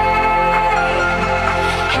away.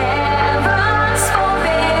 Heaven's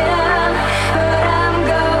forbidden, but I'm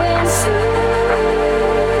going to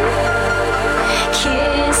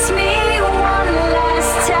kiss me one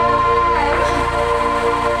last time.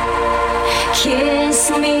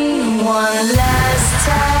 Kiss me one last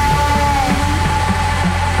time.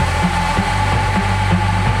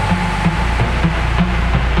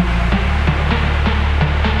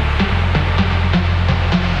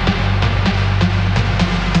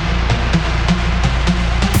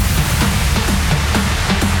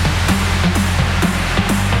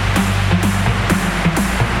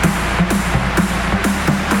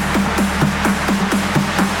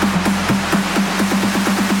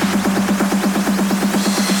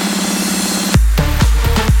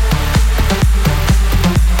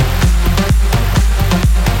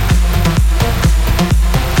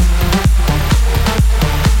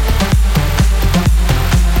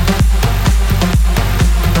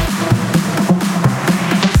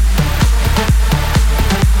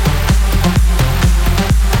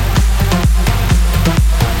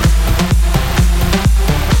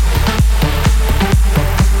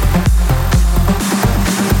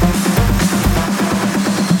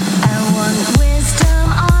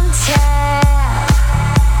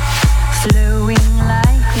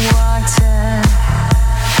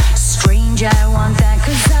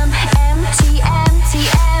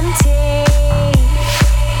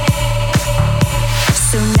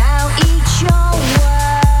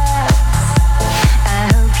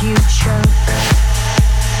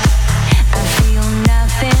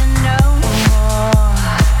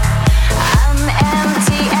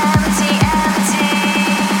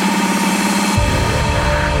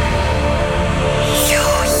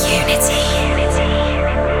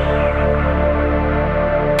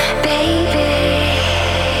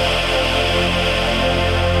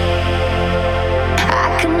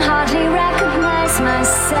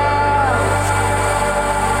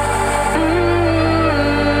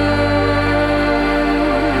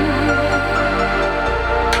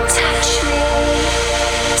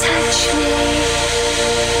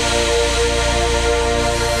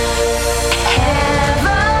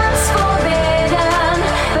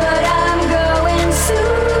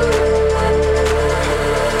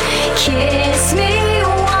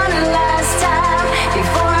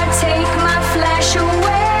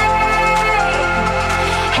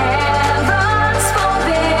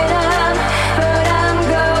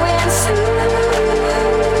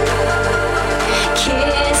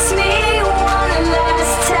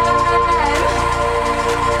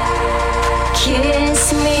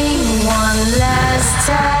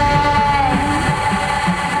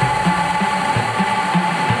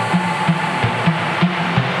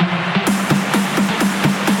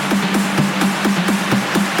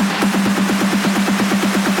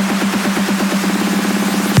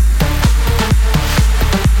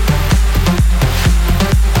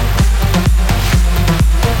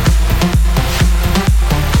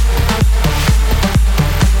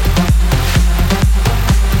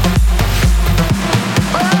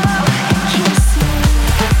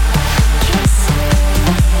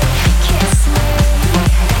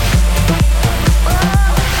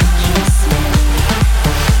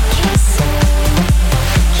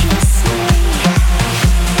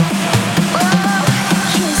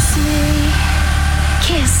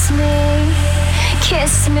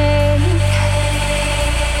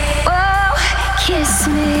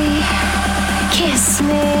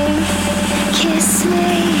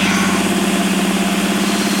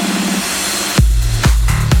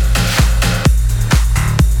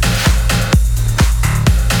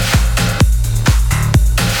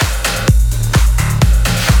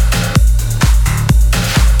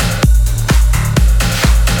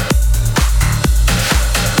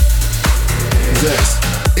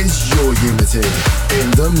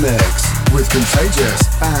 Contagious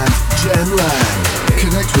and Jem Lang.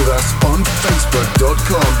 Connect with us on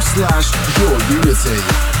facebook.com/yourunity.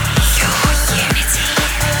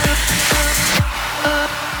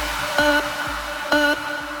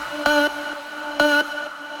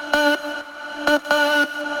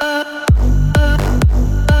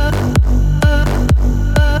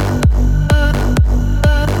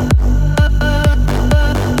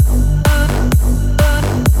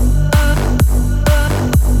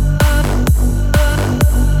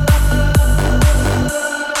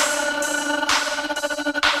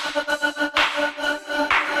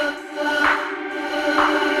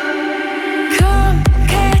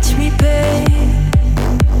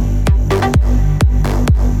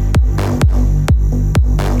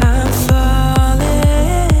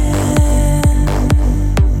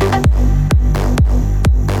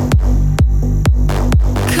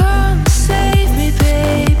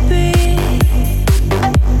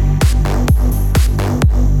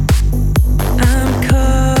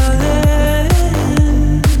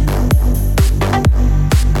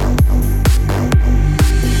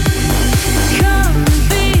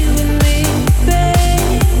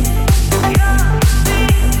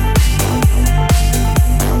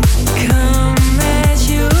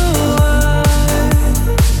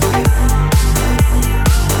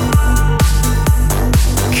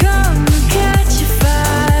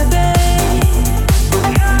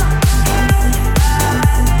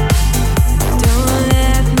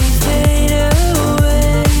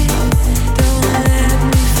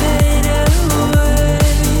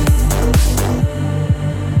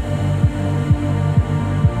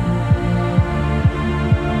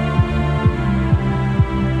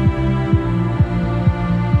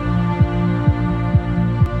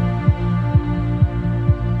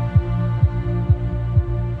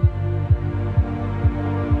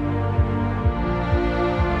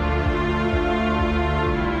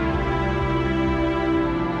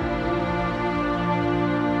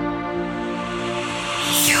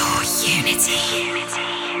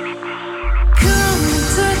 Come and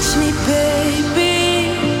touch me, baby.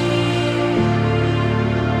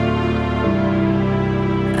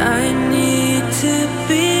 I need to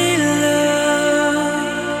be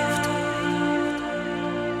loved.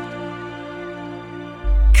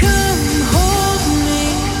 Come hold me,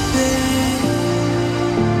 babe.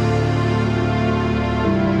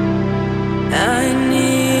 I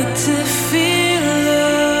need to feel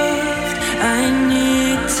loved. I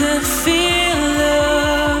need to feel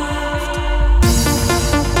loved.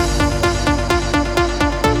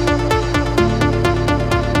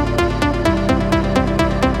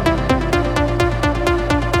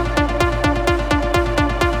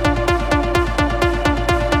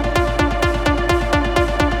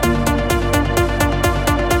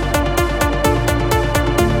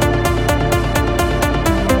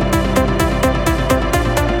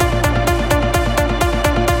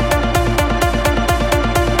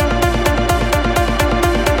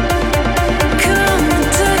 Come and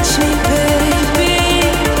touch me, baby.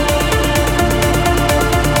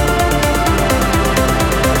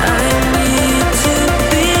 I need to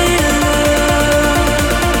be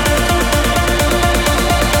loved.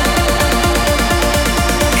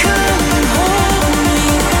 Come and hold me,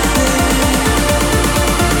 babe.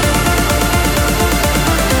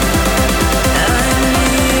 I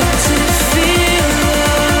need to feel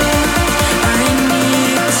loved. I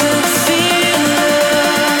need to feel loved.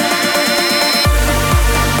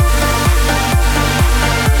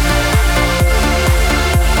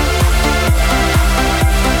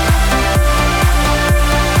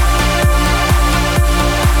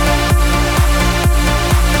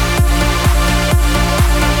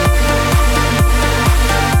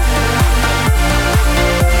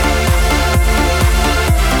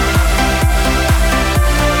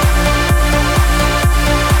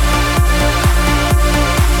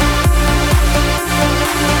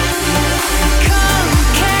 Come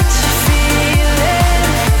catch a feeling,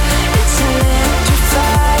 it's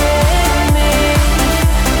electrifying me.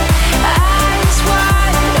 Eyes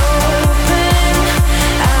wide open,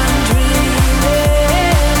 I'm dreaming.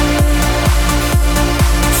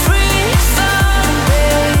 Free fall,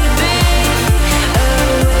 baby,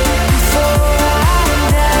 awake before I'm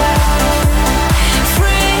down.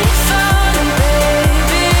 Free fall,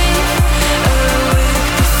 baby,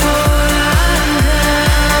 awake before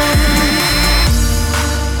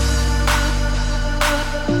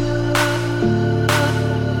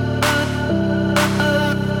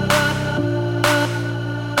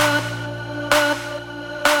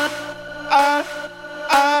I'm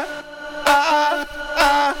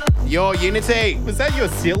Your Unity. Was that your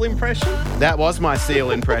seal impression? That was my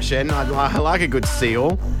seal impression. I like a good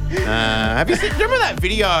seal. Have you seen, remember that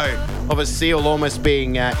video of a seal almost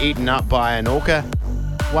being eaten up by an orca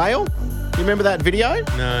whale? You remember that video?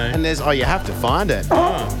 No. And you have to find it.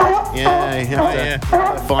 Oh. Yeah, you have to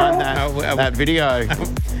find that video.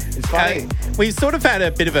 It's funny. We've sort of had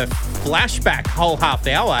a bit of a flashback whole half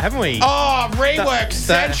hour, haven't we? Oh, Rework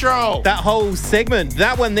Central. That whole segment,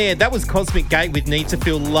 that one there, that was Cosmic Gate with Need to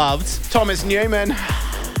Feel Loved. Thomas Newman.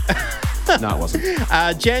 No, it wasn't.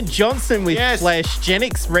 Johnston with Yes. Flash,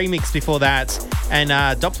 Genix remix before that, and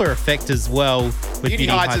Doppler effect as well with Beauty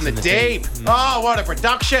hides in the deep. Oh, what a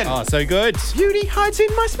production. Oh, so good. Beauty hides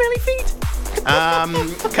in my smelly feet.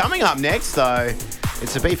 Coming up next, though,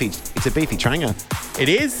 it's a beefy tranger. It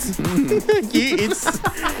is.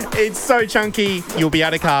 It's so chunky, you'll be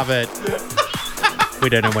able to carve it. We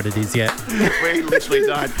don't know what it is yet. We literally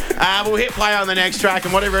don't. We'll hit play on the next track,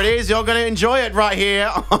 and whatever it is, you're going to enjoy it right here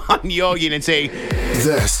on Your Unity.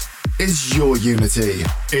 This is Your Unity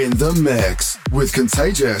in the mix with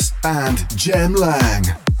Contagious and Jem Lang.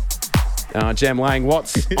 Jem Lang,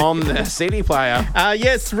 what's on the CD player?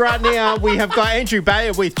 Yes, right now we have got Andrew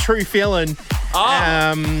Bayer with True Feelin.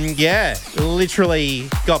 Yeah, literally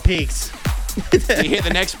got picked. You hit the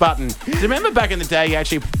next button. Do you remember back in the day you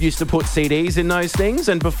actually used to put CDs in those things?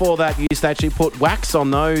 And before that, you used to actually put wax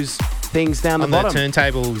on those things down the On bottom. the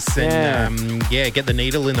turntables. And get the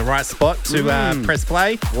needle in the right spot to press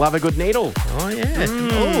play. Love a good needle. Oh, yeah.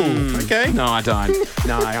 Oh, okay. No, I don't.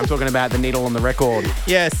 No, I'm talking about the needle on the record.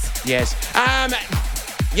 Yes. Yes.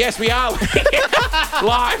 Yes, we are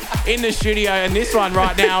live in the studio, and this one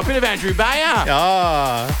right now, a bit of Andrew Bayer.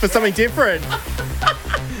 Oh, for something different.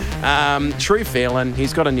 True Feelin.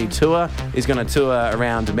 He's got a new tour. He's going to tour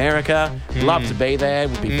around America. Love to be there.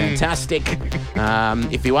 Would be fantastic.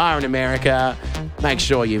 If you are in America, make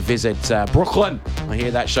sure you visit Brooklyn. I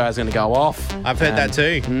hear that show's going to go off. I've heard that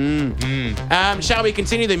too. Shall we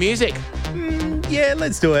continue the music? Yeah,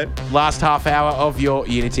 let's do it. Last half hour of your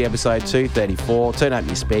Unity episode 234. Turn up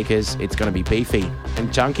your speakers. It's going to be beefy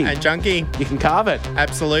and chunky. And chunky. You can carve it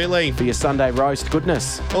Absolutely. for your Sunday roast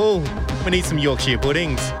goodness. Oh, we need some Yorkshire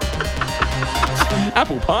puddings.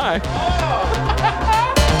 Apple pie.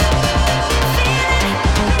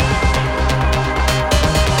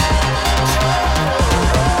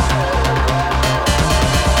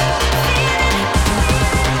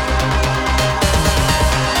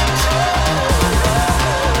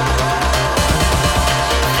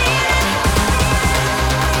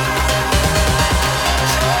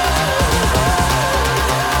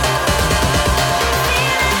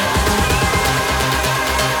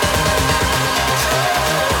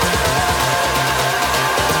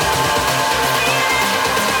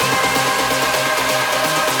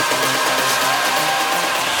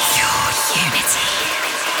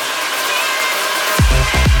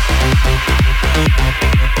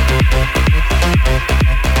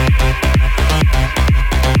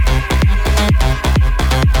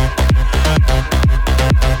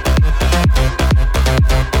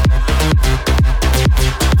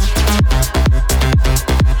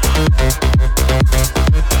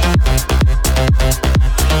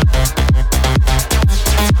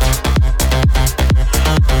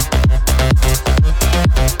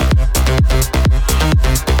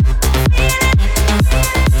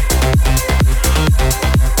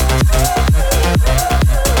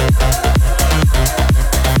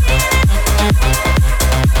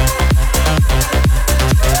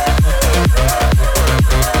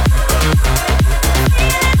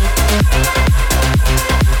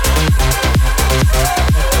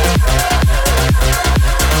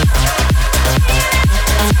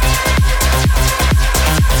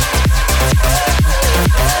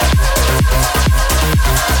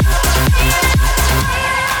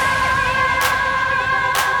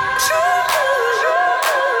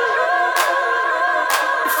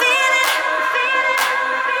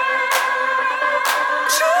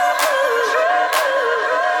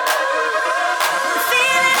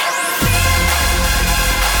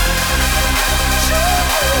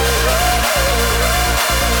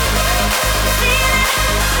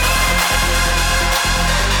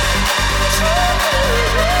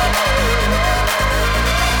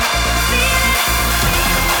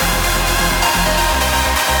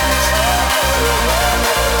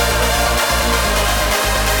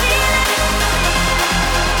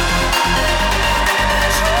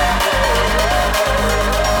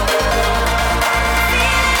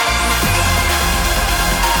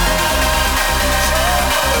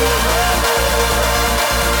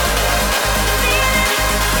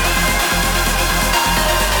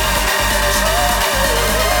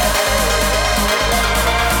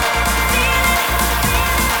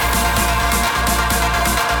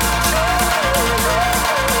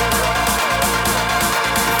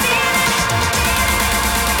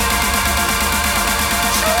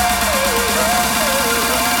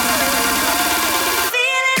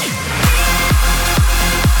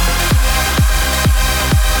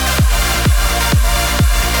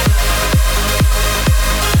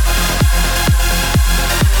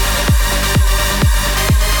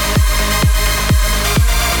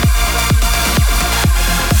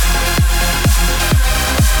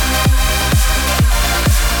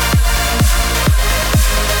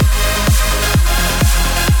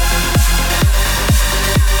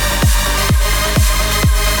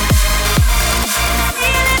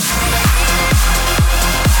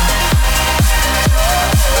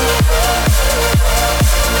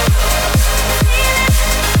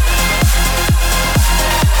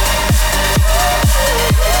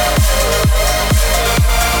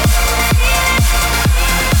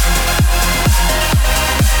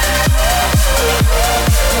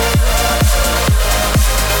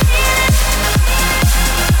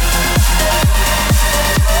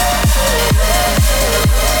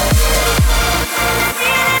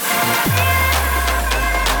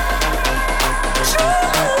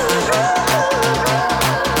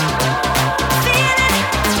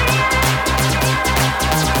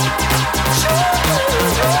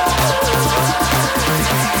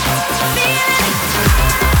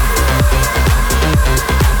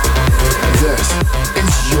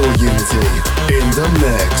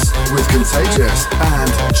 Contagious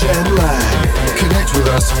and Jem Lang. Connect with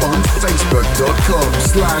us on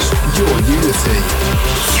facebook.com/yourunity.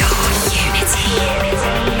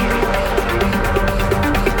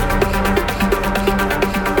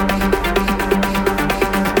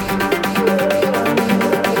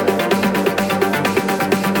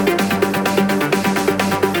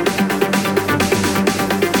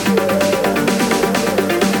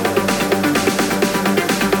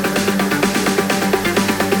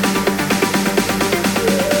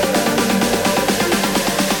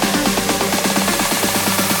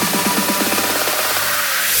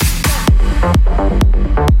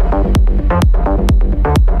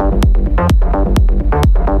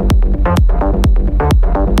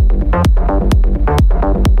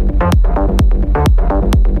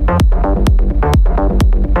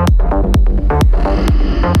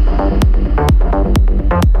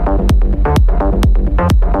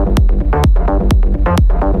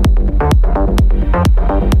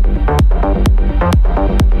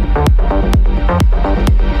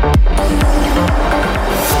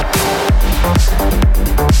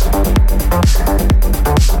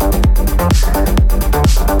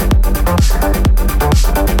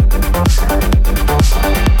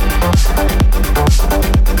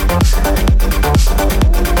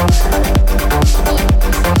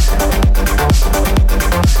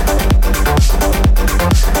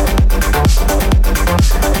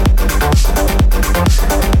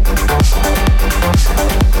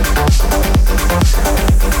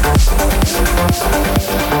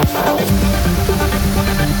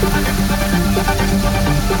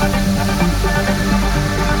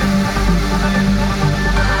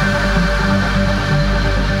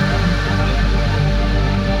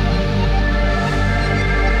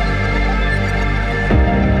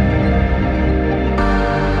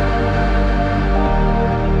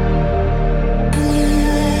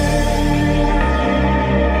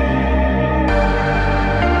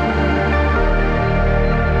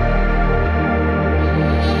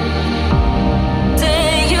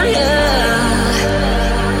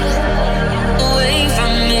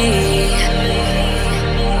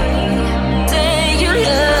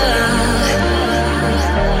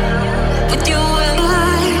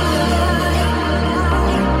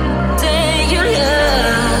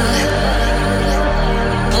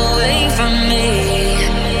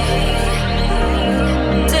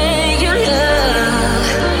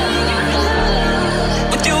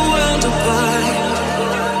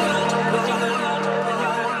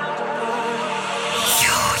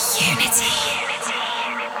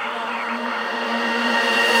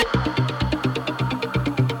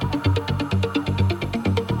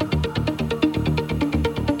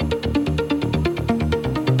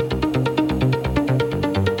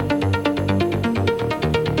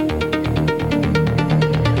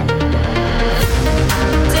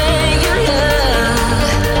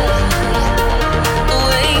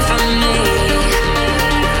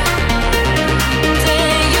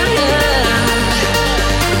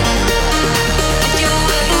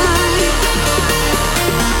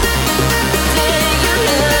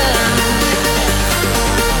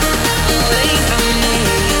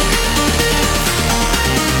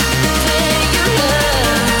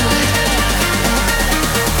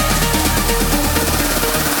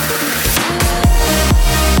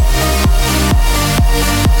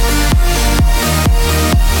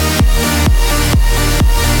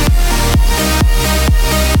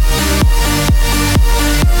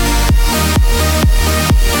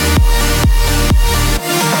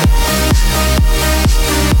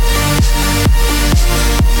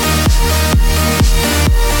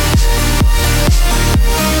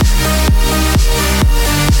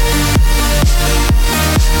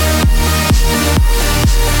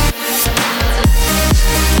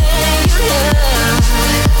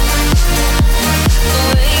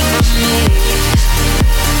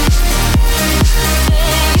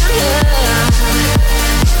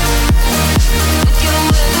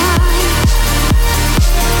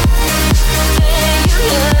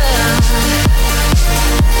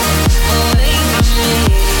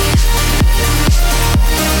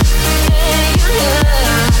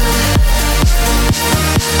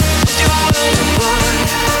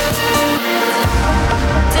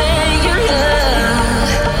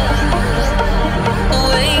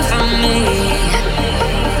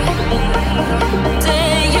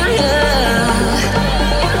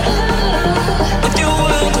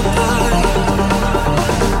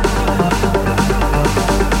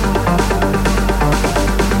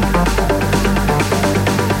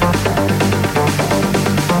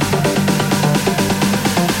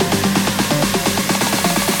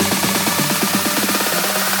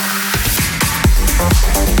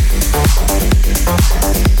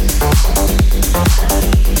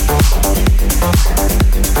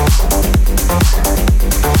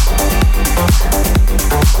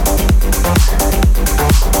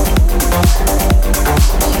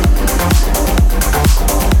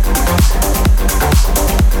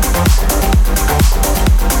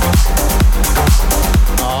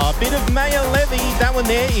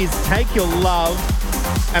 there is Take Your Love.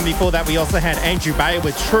 And before that, we also had Andrew Bayer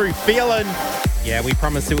with True Feelin. Yeah, we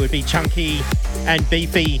promised it would be chunky and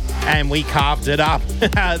beefy, and we carved it up.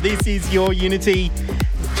 This is Your Unity,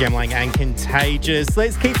 Jem Lang and Contagious.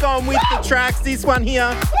 Let's keep going with the tracks. This one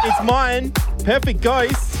here, it's Myon, Perfect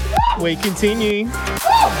Ghost. We continue.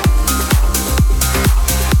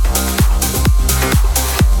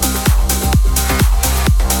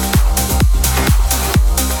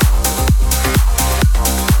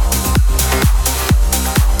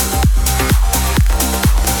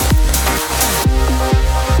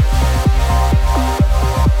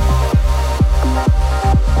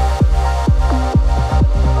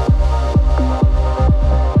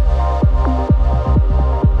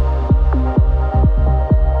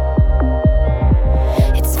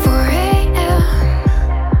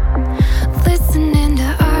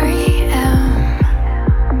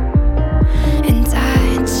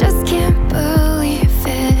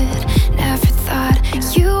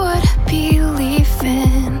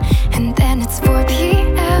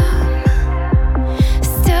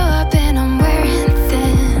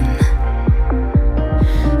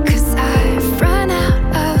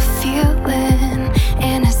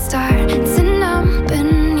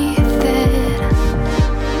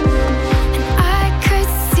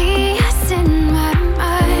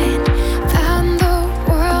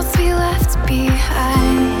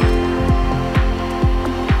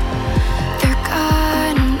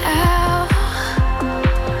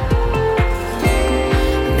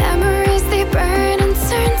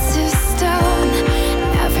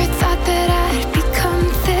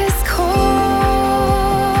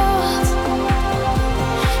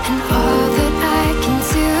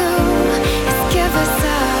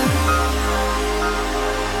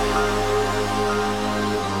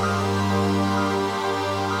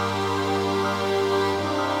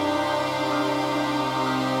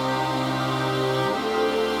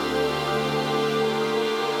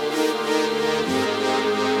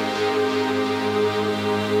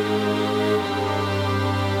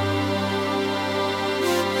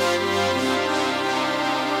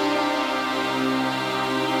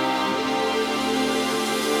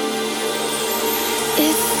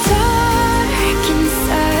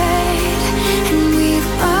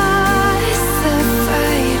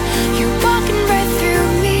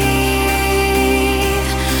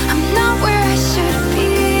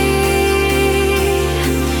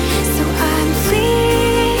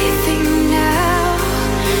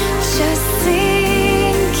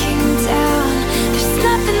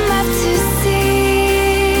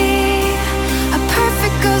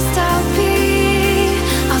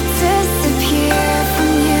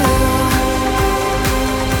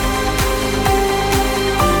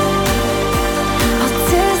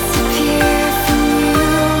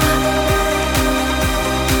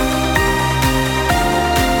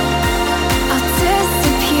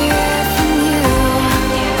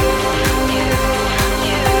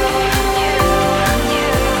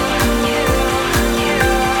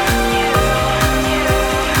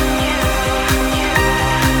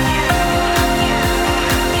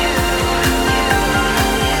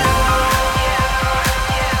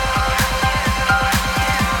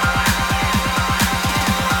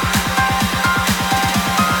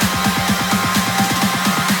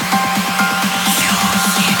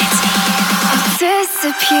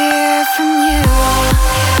 disappear from you.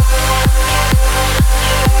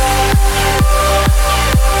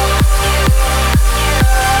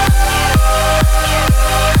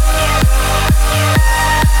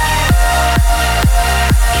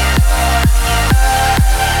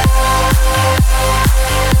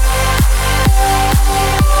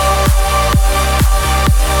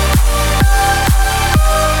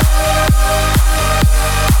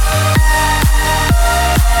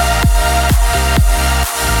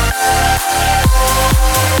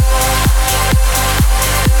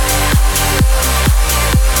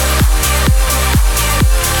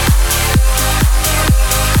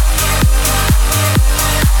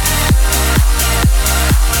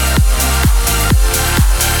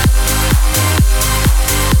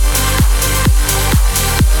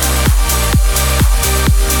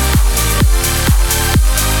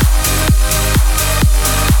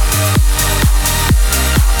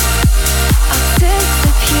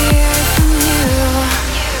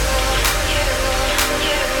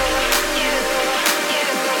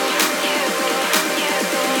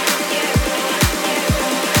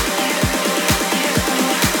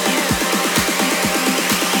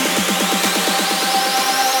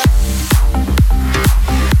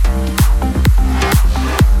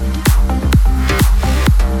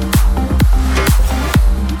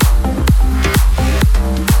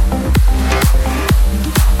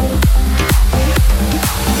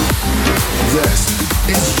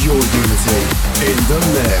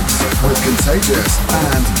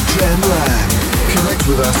 and Jem Lang. Connect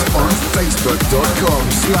with us on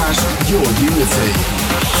facebook.com/yourunity.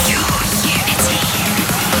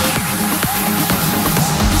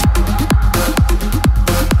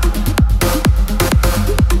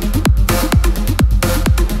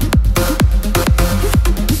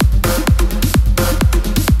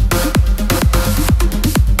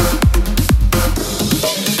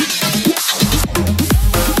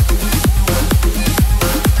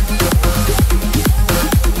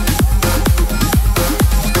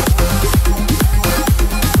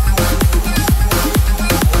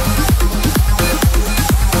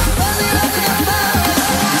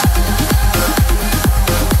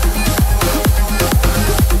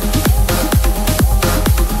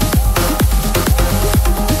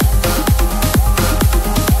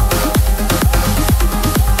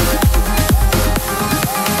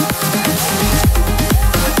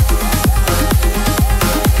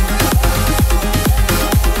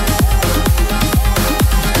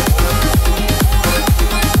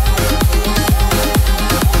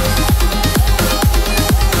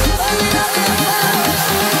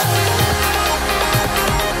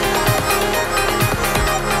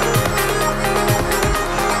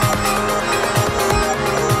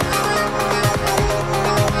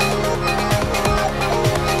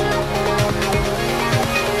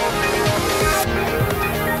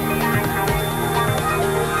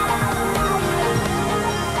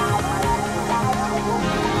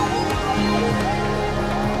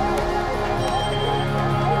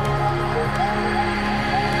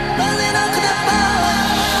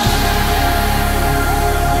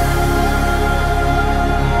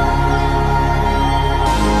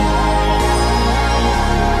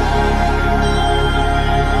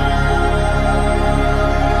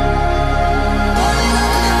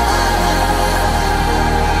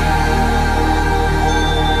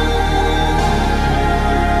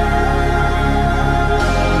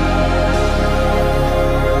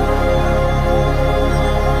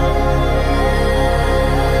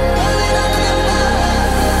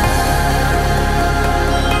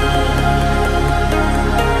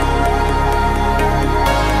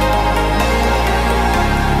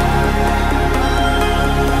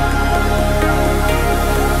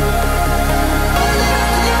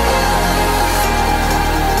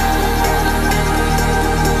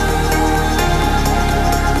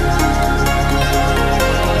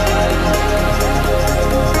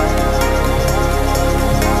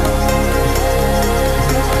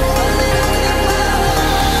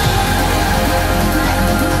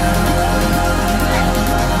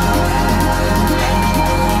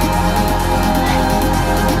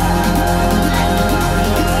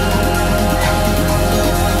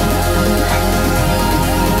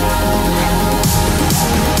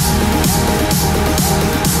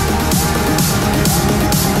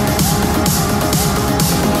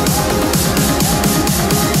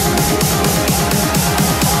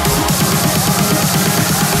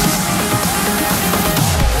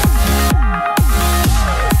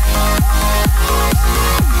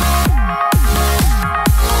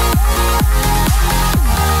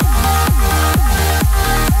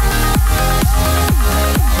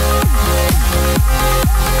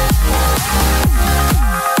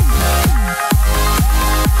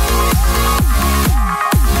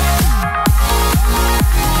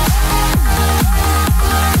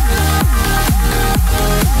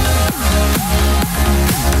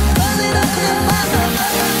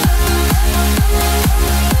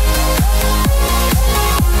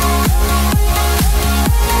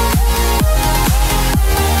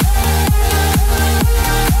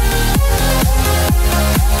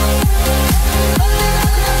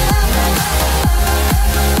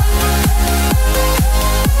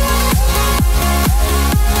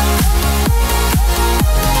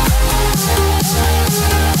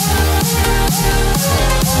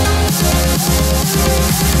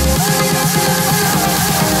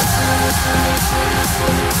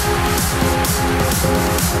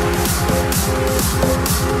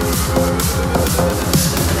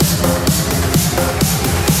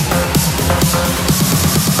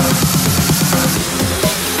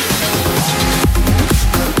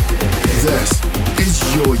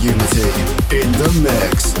 in the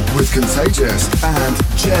mix with Contagious and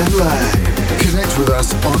Jem Lang. Connect with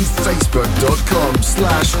us on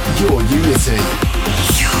facebook.com/yourunity. Your Unity.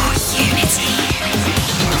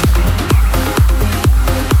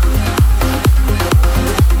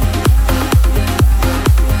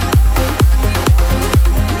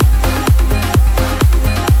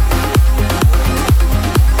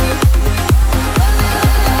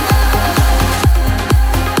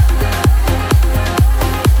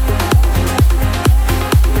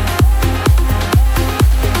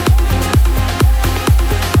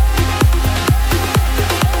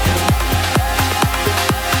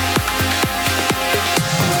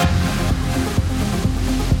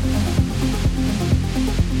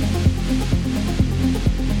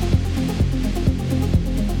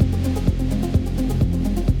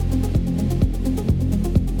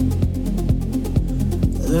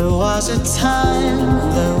 was a time,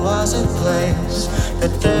 there was a place, but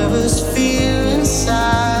there was fear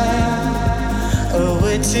inside. A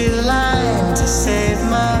witty line to save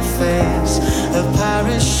my face, a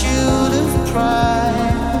parachute of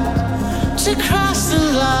pride. To cross the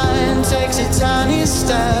line takes a tiny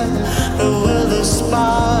step, but will the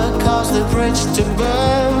spark cause the bridge to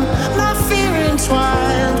burn? My fear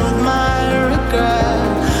entwined with my regret,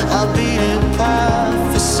 I'll beat a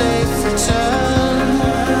path for safe return.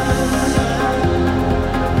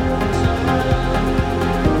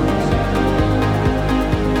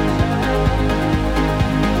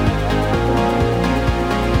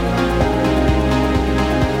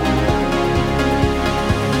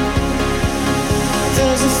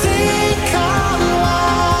 There's a thing called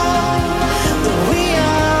love that we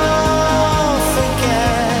all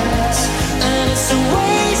forget, and it's a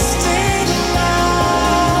wasted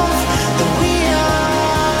love that we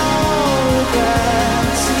all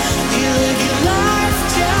regret. You live your life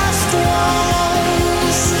just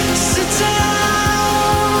once, sit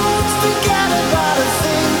down, forget about a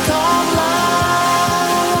thing called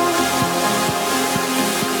love.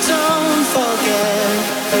 Don't forget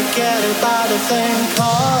about a thing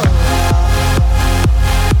called love.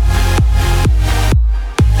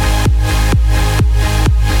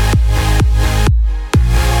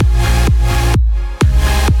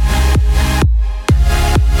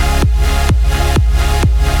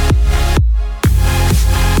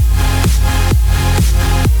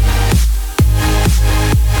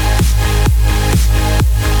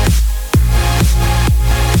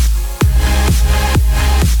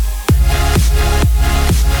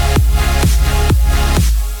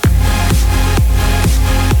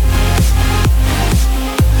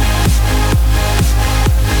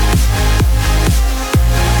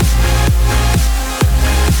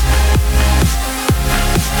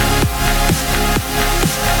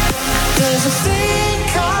 There's a thing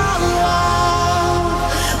called love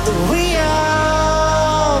that we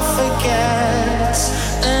all forget,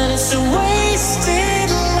 and it's a wasted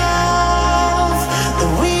love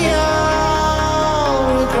that we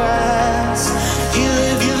all regret. You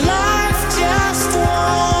live your life just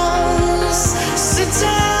once, sit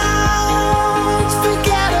down,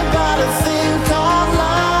 forget about a thing called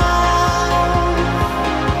love.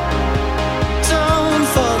 Don't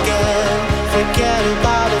forget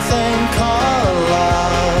about a thing called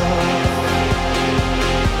love.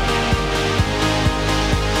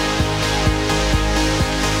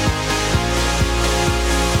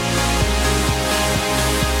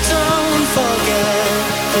 Don't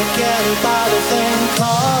forget about a thing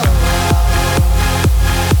called love.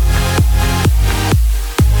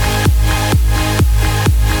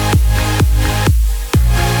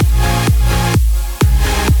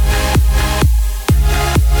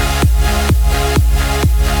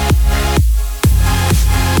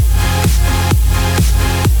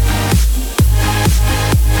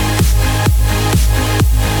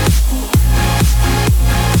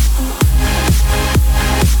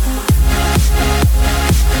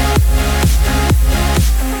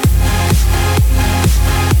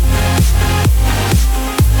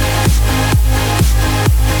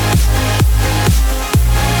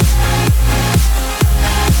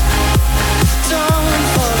 Don't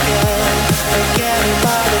forget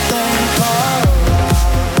about a thing called love.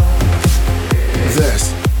 This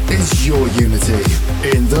is Your Unity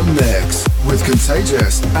in the mix with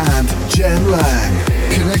Contagious and Jem Lang.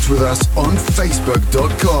 Connect with us on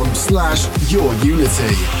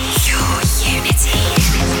facebook.com/yourunity. Your Unity.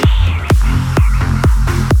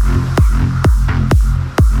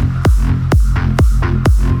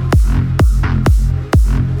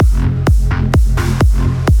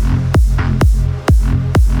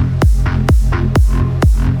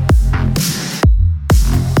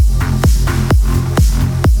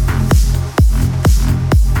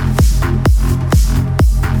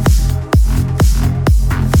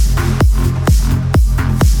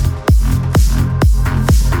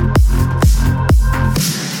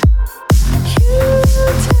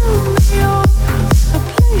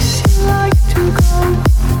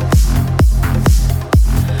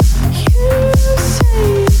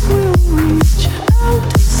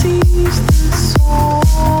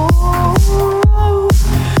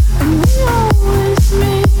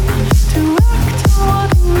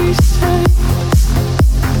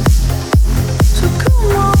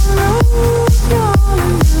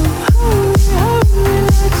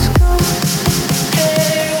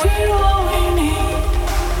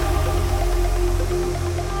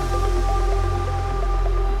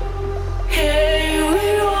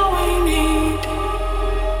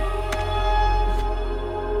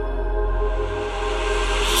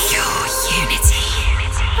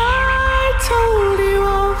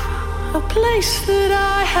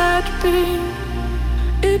 had been.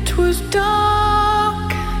 It was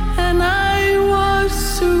dark and I was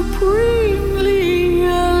supremely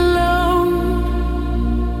alone.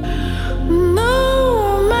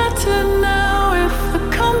 No matter now if the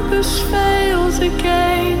compass fails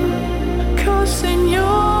again, 'cause in your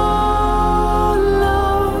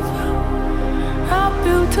love I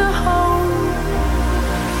built a home.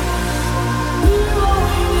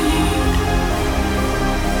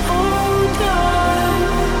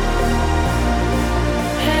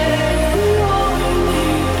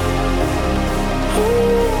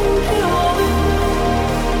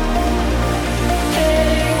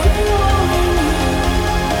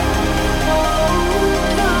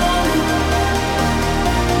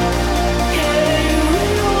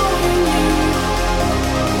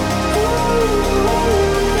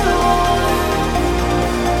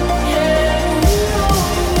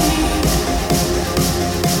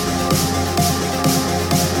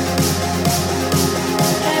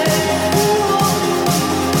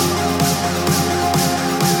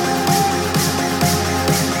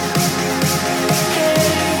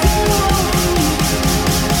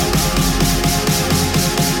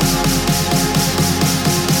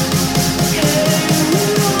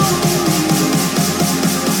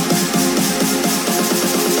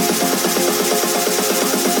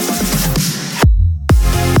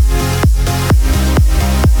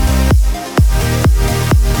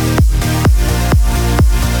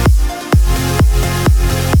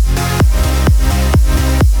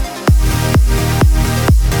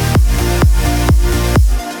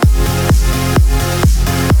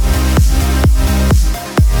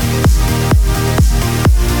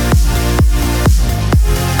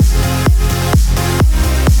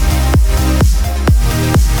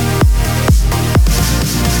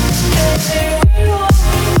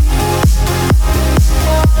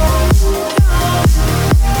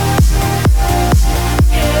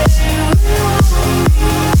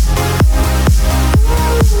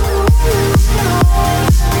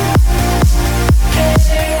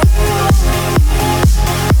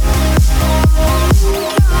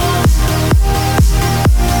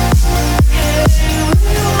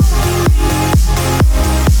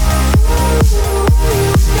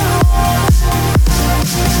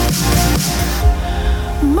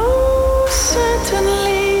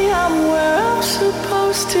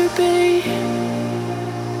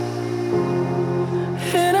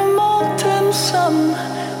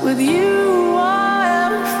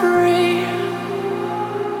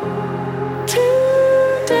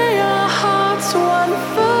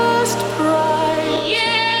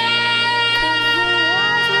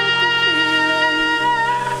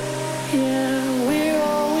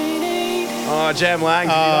 Jem Lang,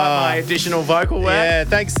 did you like my additional vocal work? Yeah,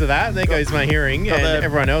 thanks to that. There goes my hearing and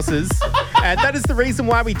everyone else's. And that is the reason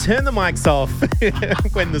why we turn the mics off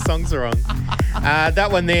when the songs are on. That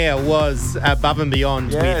one there was Above and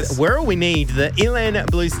Beyond with Where All We Need, the Ilan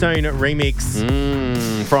Bluestone remix.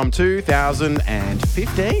 From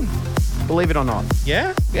 2015, believe it or not.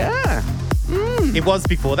 Yeah? Yeah. It was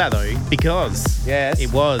before that, though, because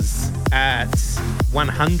it was at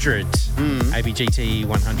 100, ABGT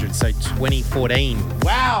 100, so 2014.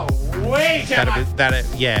 Wow. There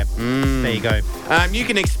you go. You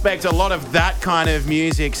can expect a lot of that kind of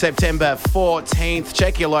music September 14th.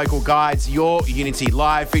 Check your local guides, Your Unity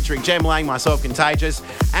Live, featuring Jem Lang, myself, Contagious,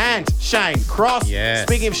 and Shane Cross. Yes.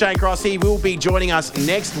 Speaking of Shane Cross, he will be joining us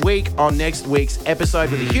next week on next week's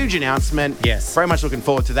episode with a huge announcement. Yes. Very much looking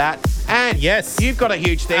forward to that. And you've got a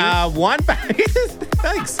huge thing. One back.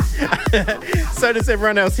 Thanks. So does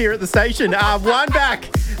everyone else here at the station. One back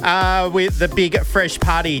with the big fresh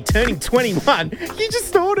party turning 21. You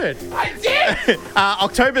just thought it. I did.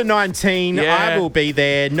 October 19. I will be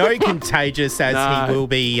there. No Contagious as he will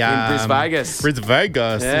be in Brisvegas.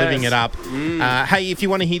 Living it up. Hey, if you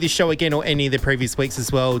want to hear this show again or any of the previous weeks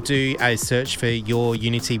as well, do a search for Your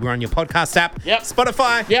Unity. We're on your podcast app.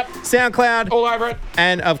 Spotify. SoundCloud. All over it.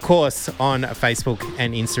 And of course on Facebook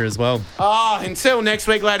and Insta as well. Until next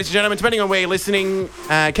week, ladies and gentlemen, depending on where you're listening,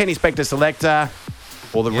 Kenny Spector Selector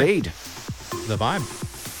or The Read. The Vibe.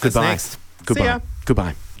 Goodbye. Next. Goodbye. See ya.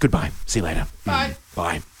 Goodbye. See you later. Bye.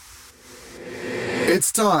 Bye.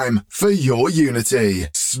 It's time for Your Unity.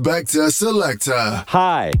 Spector Selector.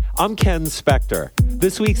 Hi, I'm Ken Spector.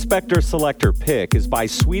 This week's Spector Selector pick is by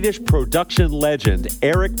Swedish production legend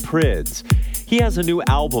Eric Prydz. He has a new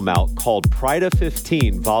album out called Prida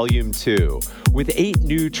 15 Volume 2 with 8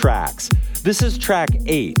 new tracks. This is track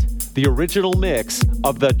 8, the original mix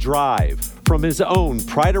of The Drive from his own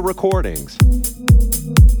Prida recordings.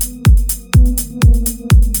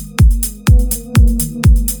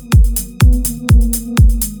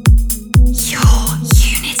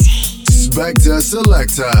 Vector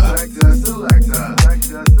Selector.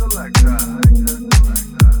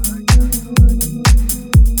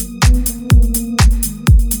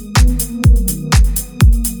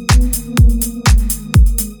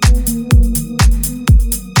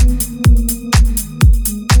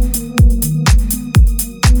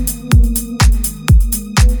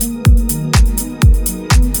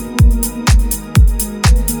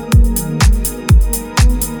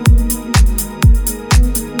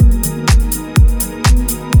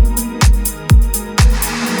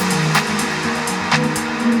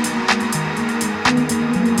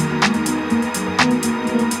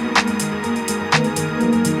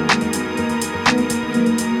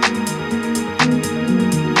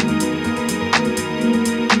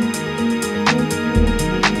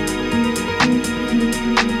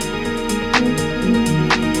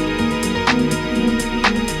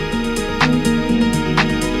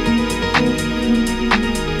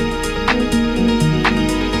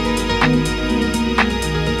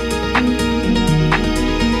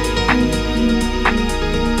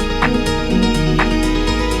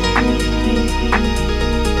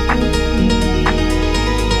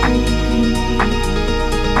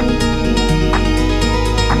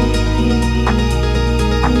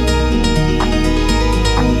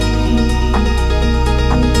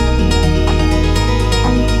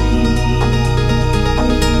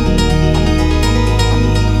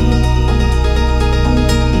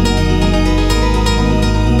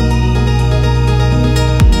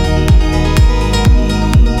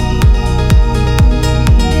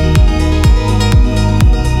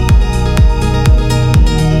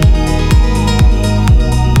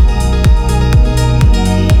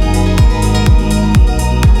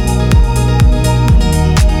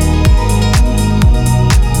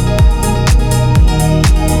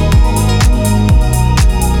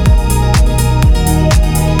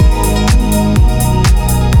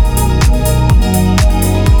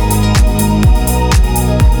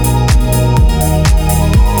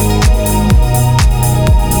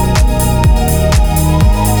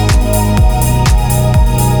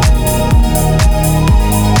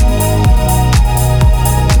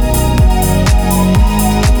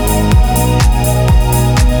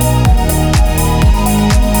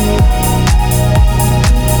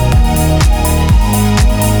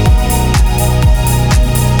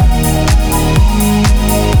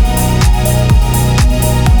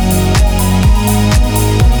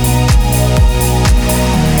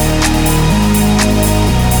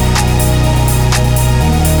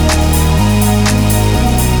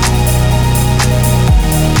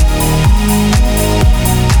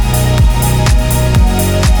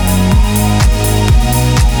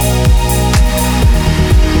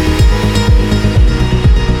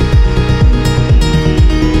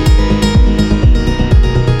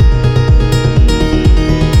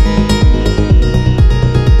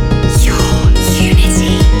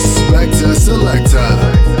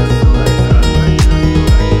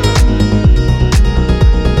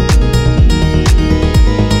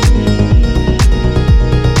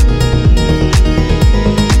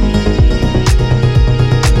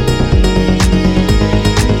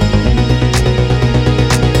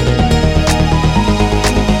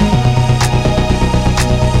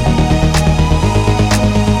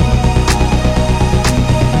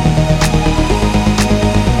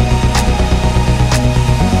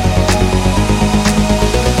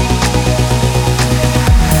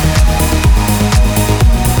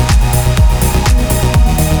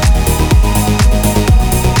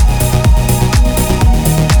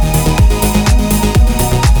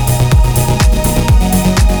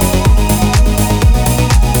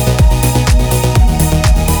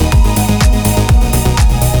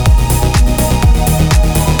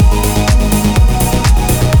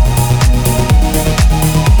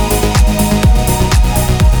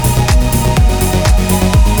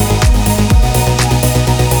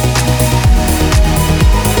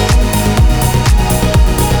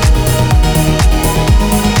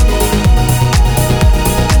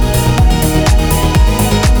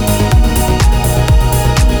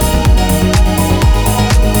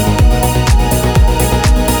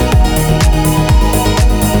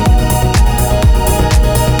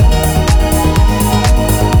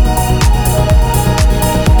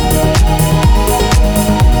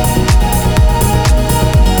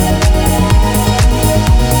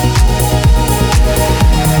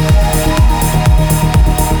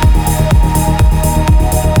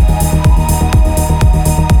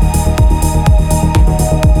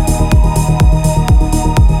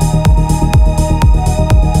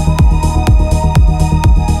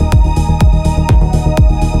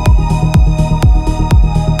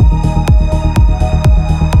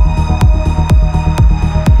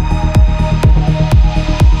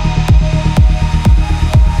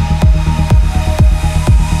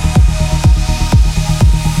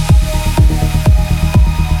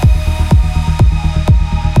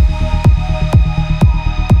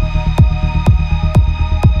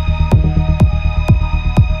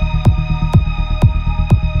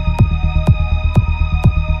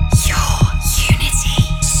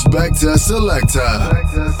 Spectre Selector.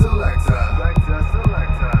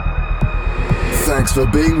 Thanks for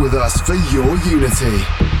being with us for Your Unity.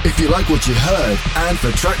 If you like what you heard and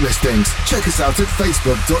for track listings, check us out at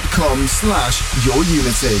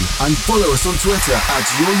facebook.com/YourUnity and follow us on Twitter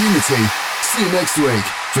 @YourUnity. See you next week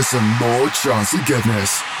for some more Chancey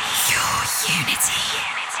goodness. Your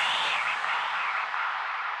Unity.